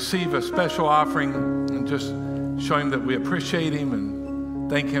to receive a special offering and just show Him that we appreciate Him and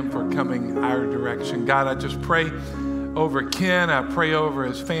thank Him for coming our direction. God, I just pray over Ken. I pray over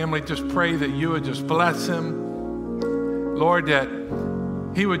his family. Just pray that you would just bless him. Lord, that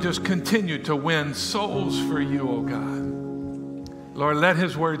he would just continue to win souls for you, oh God. Lord, let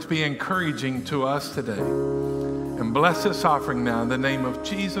his words be encouraging to us today. And bless this offering now. In the name of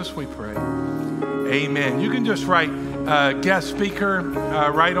Jesus, we pray. Amen. You can just write guest speaker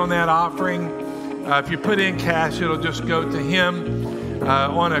right on that offering. If you put in cash, it'll just go to him.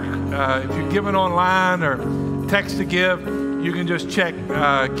 If you're giving online or text to give, you can just check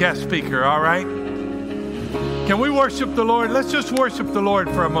guest speaker, all right? Can we worship the Lord? Let's just worship the Lord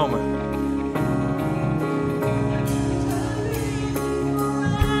for a moment.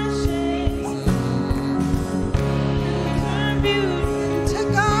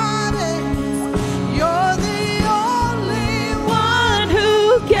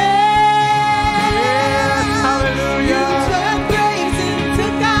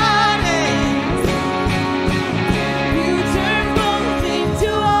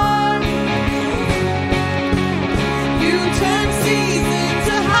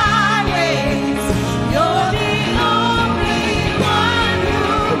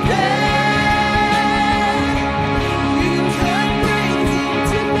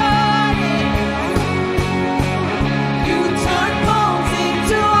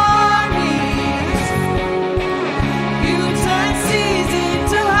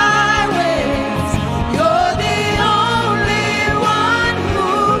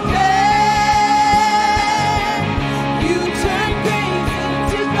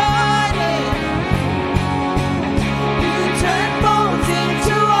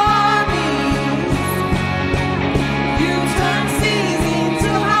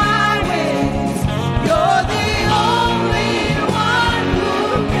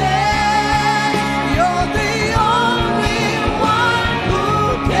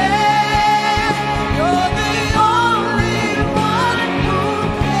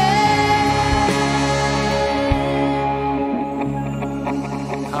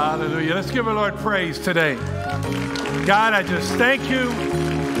 Let's give our Lord praise today. God, I just thank you.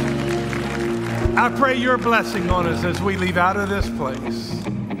 I pray your blessing on us as we leave out of this place.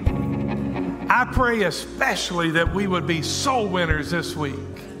 I pray especially that we would be soul winners this week.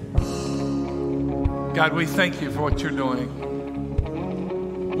 God, we thank you for what you're doing.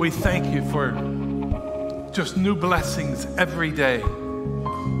 We thank you for just new blessings every day.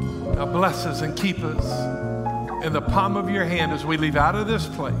 Now bless us and keep us in the palm of your hand as we leave out of this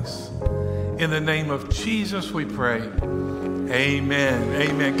place. In the name of Jesus, we pray. Amen.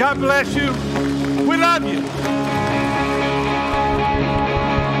 Amen. God bless you. We love you.